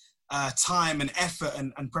much time and effort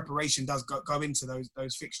and preparation does go into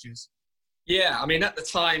those fixtures. Yeah, I mean, at the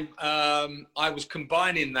time, I was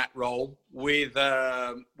combining that role with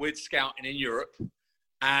scouting in Europe,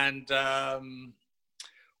 and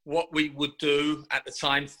what we would do at the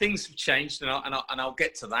time. Things have changed, and I'll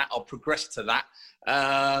get to that. I'll progress to that.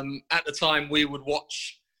 At the time, we would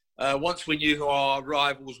watch. Once we knew who our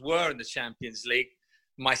rivals were in the Champions League,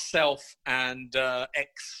 myself and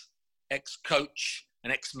ex-coach, an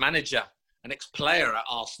ex-manager, an ex-player at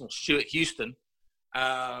Arsenal, Stuart Houston.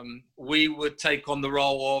 We would take on the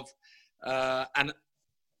role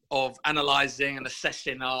of analysing and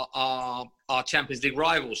assessing our Champions League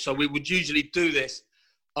rivals. So we would usually do this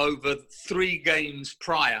over 3 games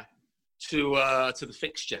prior to the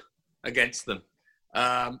fixture against them.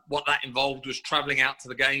 What that involved was travelling out to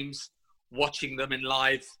the games, watching them in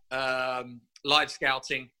live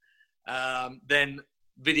scouting, then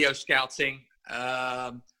video scouting,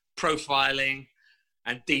 profiling,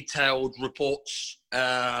 and detailed reports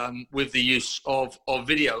with the use of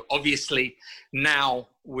video. Obviously, now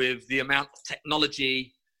with the amount of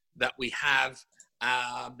technology that we have,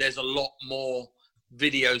 there's a lot more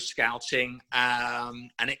video scouting,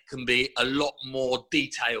 and it can be a lot more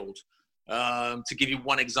detailed. To give you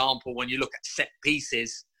one example, when you look at set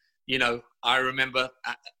pieces, you know, I remember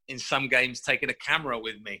in some games taking a camera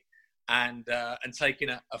with me and taking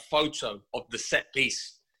a photo of the set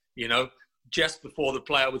piece, you know, just before the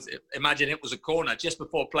player imagine it was a corner, just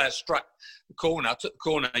before a player struck the corner, took the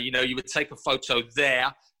corner, you know, you would take a photo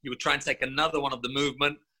there, you would try and take another one of the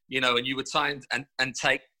movement, you know, and you would try and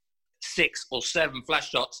take 6 or 7 flash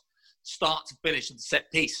shots, start to finish of the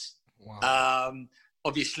set piece. Wow.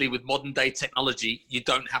 Obviously, with modern day technology, you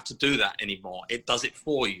don't have to do that anymore. It does it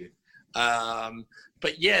for you.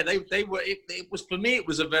 But yeah, they were. It was, for me. It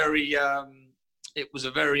was a very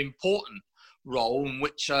important role, in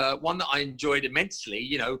which one that I enjoyed immensely.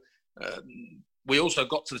 You know, we also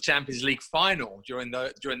got to the Champions League final during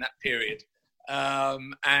that period,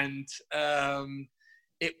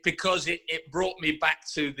 because it brought me back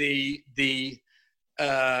to the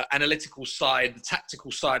analytical side, the tactical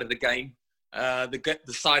side of the game. The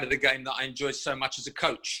side of the game that I enjoyed so much as a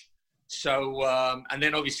coach. So, and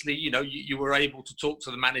then obviously, you know, you were able to talk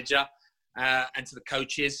to the manager and to the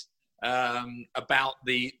coaches about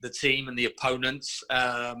the team and the opponents,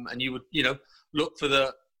 and you would, you know, look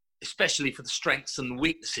for especially for the strengths and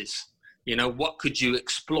weaknesses. You know, what could you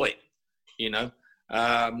exploit? You know,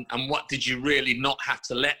 and what did you really not have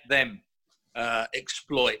to let them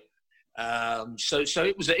exploit? So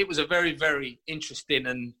it was a very, very interesting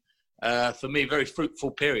and for me, very fruitful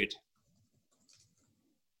period.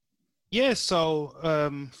 Yeah, so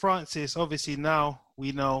Francis, obviously now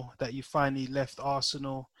we know that you finally left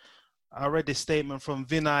Arsenal. I read a statement from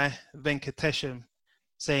Vinay Venkatesham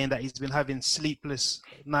saying that he's been having sleepless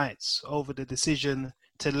nights over the decision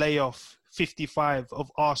to lay off 55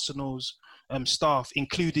 of Arsenal's staff,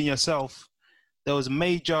 including yourself. There was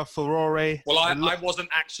major furore. Well, I wasn't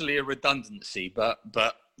actually a redundancy, but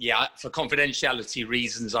yeah, for confidentiality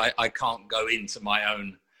reasons, I can't go into my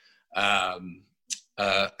own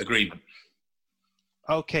agreement.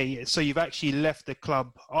 Okay, so you've actually left the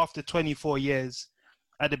club after 24 years.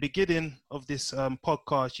 At the beginning of this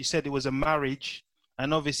podcast, you said it was a marriage,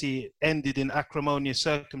 and obviously it ended in acrimonious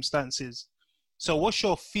circumstances. So what's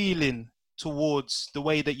your feeling towards the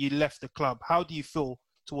way that you left the club? How do you feel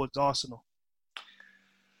towards Arsenal?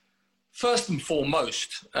 First and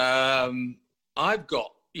foremost, I've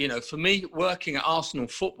got, you know, for me, working at Arsenal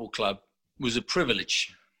Football Club was a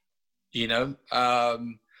privilege. You know,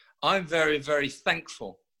 I'm very, very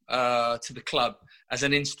thankful to the club as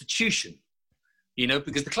an institution, you know,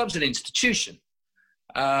 because the club's an institution.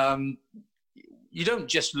 You don't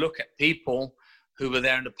just look at people who were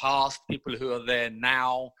there in the past, people who are there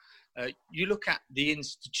now. You look at the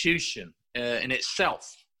institution in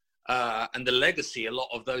itself and the legacy a lot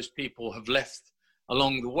of those people have left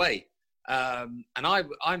along the way. And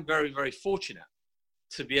I'm very, very fortunate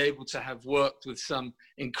to be able to have worked with some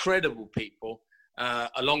incredible people,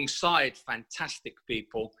 alongside fantastic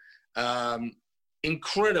people,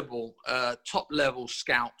 incredible top-level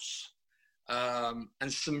scouts,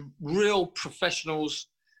 and some real professionals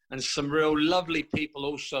and some real lovely people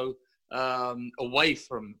also away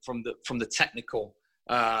from the technical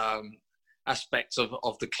aspects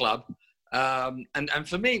of the club. And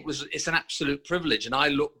for me, it's an absolute privilege. And I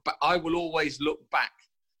will always look back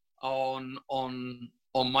on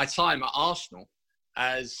my time at Arsenal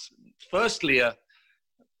as firstly a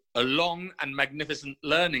long and magnificent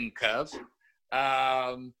learning curve.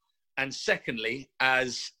 And secondly,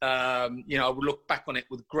 as, I will look back on it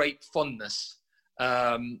with great fondness,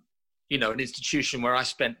 an institution where I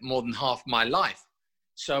spent more than half my life.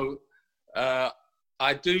 So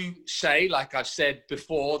I do say, like I've said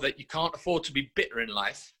before, that you can't afford to be bitter in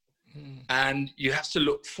life, and you have to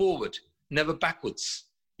look forward, never backwards,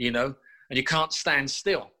 and you can't stand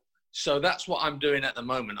still. So that's what I'm doing at the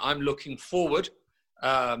moment. I'm looking forward.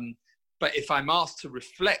 But if I'm asked to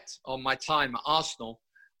reflect on my time at Arsenal,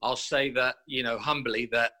 I'll say that, humbly,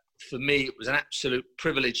 that for me, it was an absolute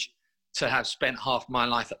privilege to have spent half my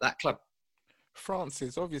life at that club.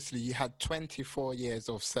 Francis, obviously you had 24 years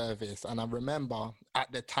of service. And I remember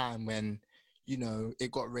at the time when,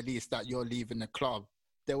 it got released that you're leaving the club,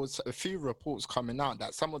 there was a few reports coming out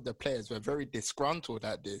that some of the players were very disgruntled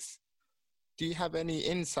at this. Do you have any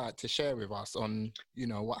insight to share with us on,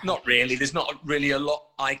 what happened? Not really. There's not really a lot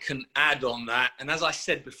I can add on that. And as I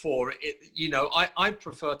said before, I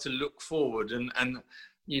prefer to look forward and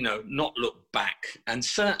not look back, and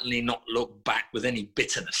certainly not look back with any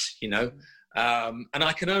bitterness, And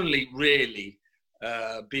I can only really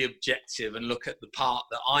be objective and look at the part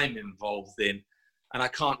that I'm involved in. And I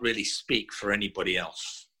can't really speak for anybody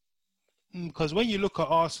else. Because when you look at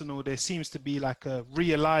Arsenal, there seems to be like a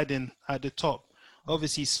realigning at the top.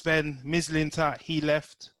 Obviously, Sven Mislintat, he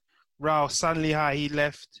left. Raul Sanlihar, he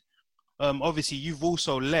left. Obviously, you've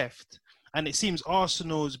also left. And it seems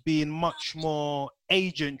Arsenal's being much more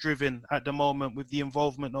agent-driven at the moment with the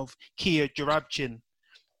involvement of Kia Joorabchian.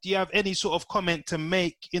 Do you have any sort of comment to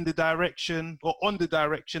make in the direction or on the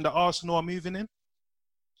direction that Arsenal are moving in?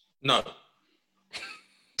 No.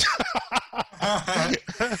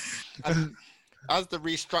 As the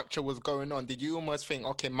restructure was going on, did you almost think,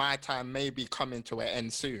 okay, my time may be coming to an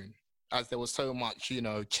end soon, as there was so much,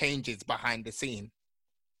 changes behind the scene?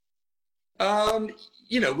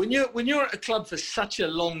 When you're at a club for such a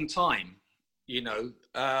long time, you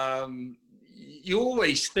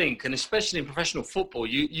always think, and especially in professional football,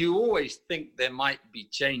 you always think there might be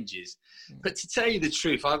changes. But to tell you the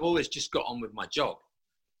truth, I've always just got on with my job.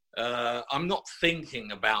 I'm not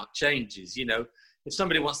thinking about changes. If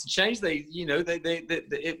somebody wants to change,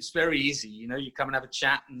 it's very easy. You come and have a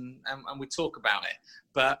chat and we talk about it.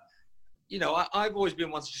 But I've always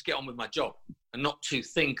been one to just get on with my job and not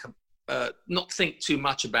think too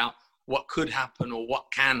much about what could happen or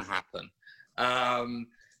what can happen.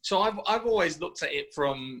 So I've always looked at it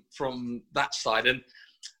from that side. And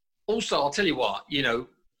also, I'll tell you what,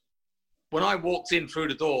 when I walked in through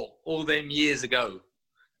the door all them years ago,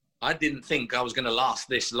 I didn't think I was going to last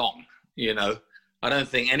this long. I don't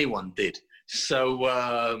think anyone did. So,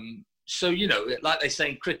 like they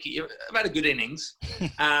say in cricket, I've had a good innings.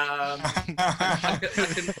 I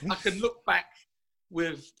can look back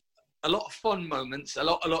with a lot of fun moments, a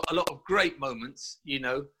lot of great moments.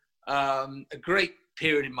 A great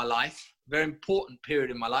period in my life, very important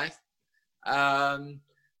period in my life.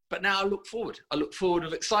 But now I look forward. I look forward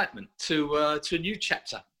with excitement to a new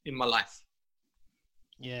chapter in my life.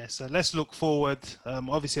 Yeah, so let's look forward.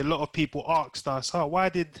 Obviously, a lot of people asked us, why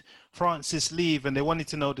did Francis leave? And they wanted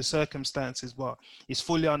to know the circumstances, but it's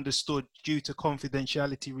fully understood due to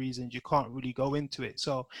confidentiality reasons. You can't really go into it.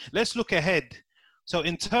 So let's look ahead. So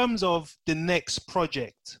in terms of the next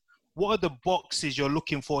project, what are the boxes you're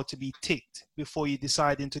looking for to be ticked before you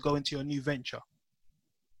deciding to go into your new venture?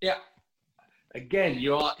 Yeah. Again,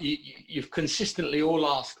 you've consistently all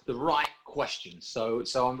asked the right questions. So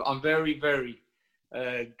I'm very, very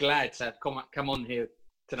glad to have come on here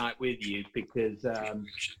tonight with you, because I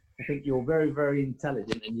think you're very, very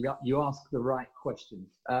intelligent and you ask the right questions.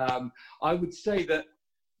 I would say that,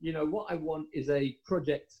 what I want is a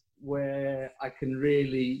project where I can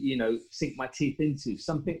really, sink my teeth into,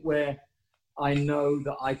 something where I know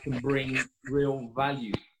that I can bring real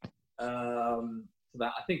value to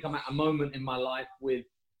that. I think I'm at a moment in my life with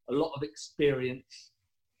a lot of experience,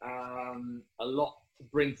 a lot to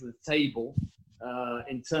bring to the table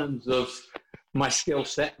in terms of my skill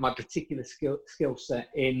set, my particular skill set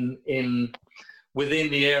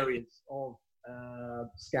within the areas of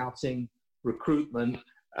scouting, recruitment.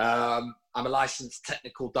 I'm a licensed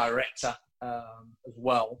technical director as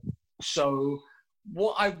well. So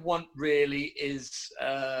what I want really is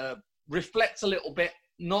reflect a little bit,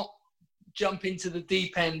 not jump into the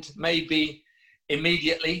deep end maybe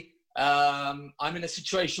immediately. I'm in a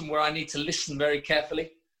situation where I need to listen very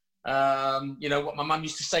carefully. You know what my mum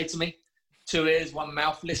used to say to me? 2 ears, 1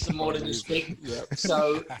 mouth, listen more than you speak. Yep.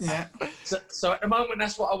 So, Yeah. so at the moment,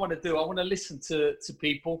 that's what I want to do. I want to listen to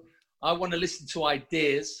people. I want to listen to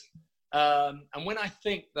ideas. And when I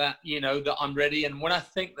think that, you know, that I'm ready, and when I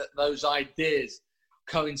think that those ideas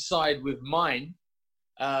coincide with mine,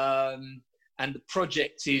 and the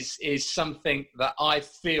project is something that I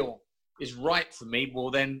feel is right for me,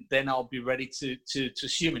 well, then I'll be ready to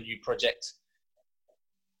assume a new project.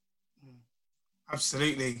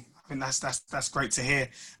 Absolutely. I think that's great to hear.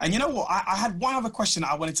 And you know what? I had one other question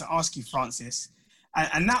that I wanted to ask you, Francis,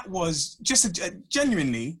 and that was just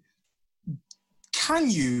genuinely, can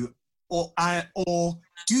you or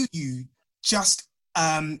do you just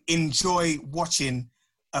enjoy watching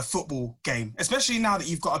a football game, especially now that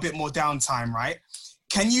you've got a bit more downtime, right?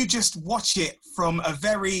 Can you just watch it from a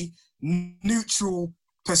very neutral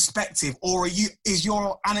perspective, or is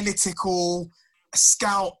your analytical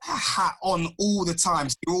scout hat on all the time?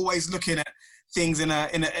 So you're always looking at things in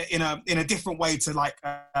a different way to like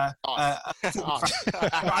football fan. You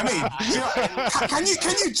know what I mean? You know, can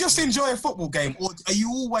you just enjoy a football game, or are you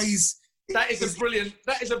always? That is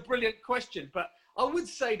a brilliant question. But I would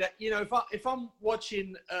say that, you know, if I'm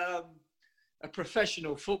watching a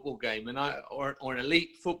professional football game or an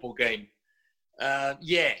elite football game,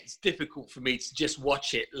 it's difficult for me to just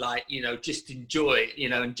watch it, like, you know, just enjoy it, you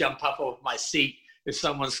know, and jump up off my seat if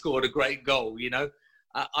someone scored a great goal, you know.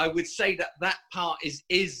 I would say that part is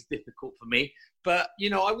difficult for me. But, you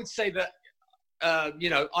know, I would say that, you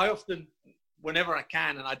know, I often, whenever I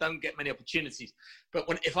can, and I don't get many opportunities, but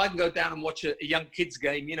if I can go down and watch a young kids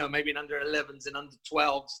game, you know, maybe an under 11s and under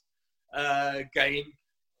 12s game,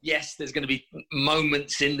 yes, there's going to be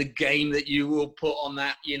moments in the game that you will put on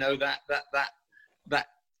that, you know, that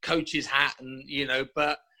coach's hat, and, you know,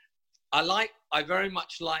 but I very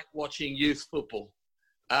much like watching youth football,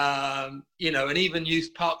 you know, and even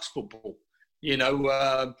youth parks football. You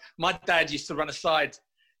know, my dad used to run a side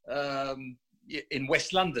in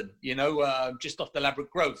West London, you know, just off the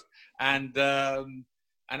Ladbroke Grove, and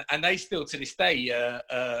they still to this day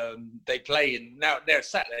they play, and now they're a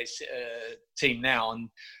Saturday team now,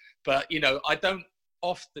 but you know, I don't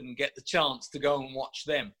often get the chance to go and watch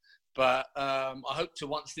them. But I hope to,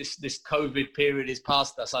 once this COVID period is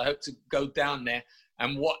past us, I hope to go down there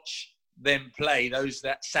and watch them play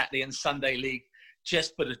that Saturday and Sunday league,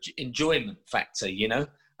 just for the enjoyment factor, you know,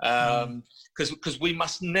 because we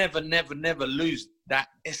must never lose that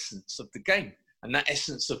essence of the game and that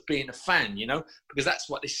essence of being a fan, you know, because that's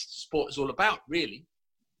what this sport is all about, really.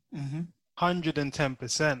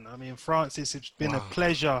 110%. I mean, Francis, it's been a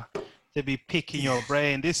pleasure to be picking your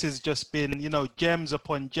brain. This has just been, you know, gems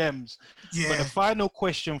upon gems. Yeah. But the final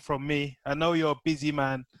question from me, I know you're a busy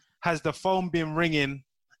man. Has the phone been ringing,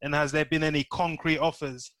 and has there been any concrete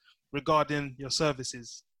offers regarding your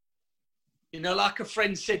services? You know, like a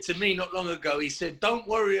friend said to me not long ago, he said, don't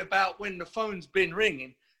worry about when the phone's been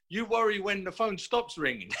ringing. You worry when the phone stops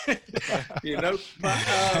ringing, you know.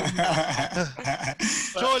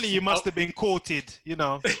 Surely you must have been courted, you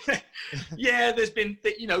know. Yeah, there's been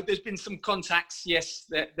some contacts. Yes,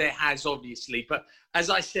 there has, obviously. But as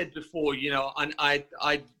I said before, you know, I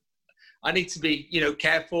need to be, you know,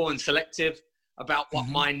 careful and selective about what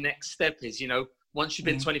my next step is. You know, once you've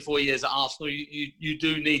been 24 years at Arsenal, you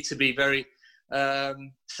do need to be very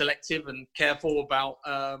selective and careful about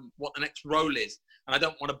what the next role is. And I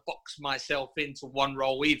don't want to box myself into one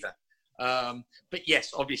role either. But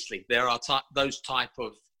yes, obviously, there are those type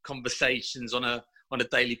of conversations on a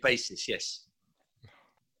daily basis, yes.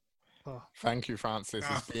 Oh, thank you, Francis.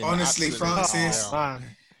 Honestly, Francis,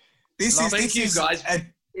 thank you, guys.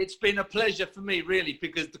 It's been a pleasure for me, really,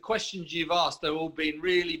 because the questions you've asked have all been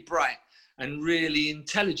really bright and really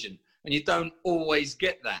intelligent, and you don't always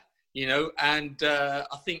get that, you know. And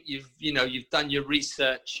I think you've done your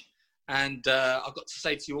research. And I've got to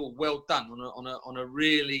say to you all, well done on a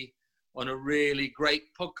really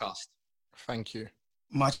great podcast. Thank you.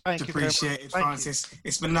 Much appreciated, Francis.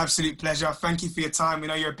 It's been an absolute pleasure. Thank you for your time. We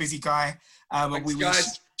know you're a busy guy. But we wish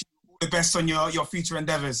you all the best on your future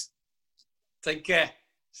endeavors. Take care.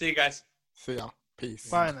 See you guys. See ya. Peace.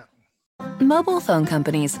 Bye now. Mobile phone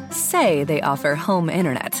companies say they offer home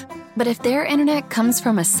internet. But if their internet comes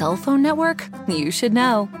from a cell phone network, you should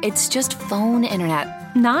know. It's just phone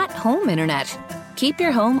internet, not home internet. Keep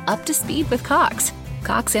your home up to speed with Cox.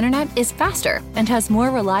 Cox internet is faster and has more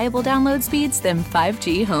reliable download speeds than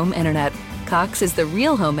 5G home internet. Cox is the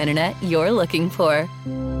real home internet you're looking for.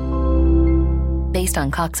 Based on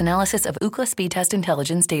Cox analysis of Ookla speed test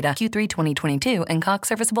intelligence data Q3 2022 and Cox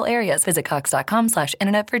serviceable areas, visit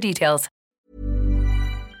cox.com/internet for details.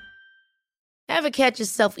 Ever catch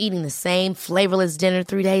yourself eating the same flavorless dinner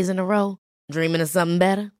 3 days in a row? Dreaming of something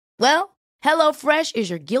better? Well, HelloFresh is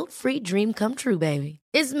your guilt-free dream come true, baby.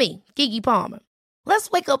 It's me, Keke Palmer. Let's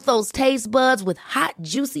wake up those taste buds with hot,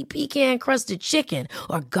 juicy pecan-crusted chicken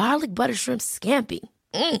or garlic butter shrimp scampi.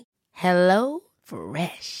 Hello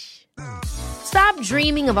Fresh. Stop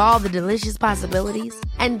dreaming of all the delicious possibilities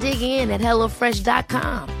and dig in at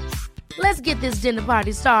HelloFresh.com. Let's get this dinner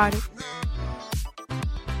party started.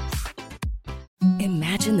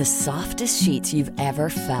 Imagine the softest sheets you've ever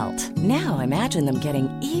felt. Now imagine them getting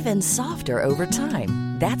even softer over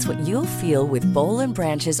time. That's what you'll feel with Boll &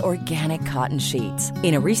 Branch's organic cotton sheets.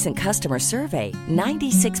 In a recent customer survey,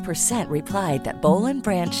 96% replied that Boll &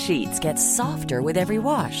 Branch sheets get softer with every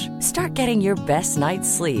wash. Start getting your best night's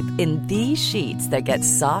sleep in these sheets that get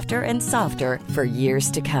softer and softer for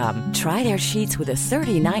years to come. Try their sheets with a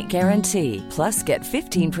 30-night guarantee. Plus, get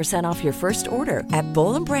 15% off your first order at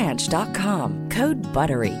bollandbranch.com. Code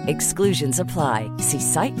BUTTERY. Exclusions apply. See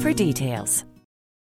site for details.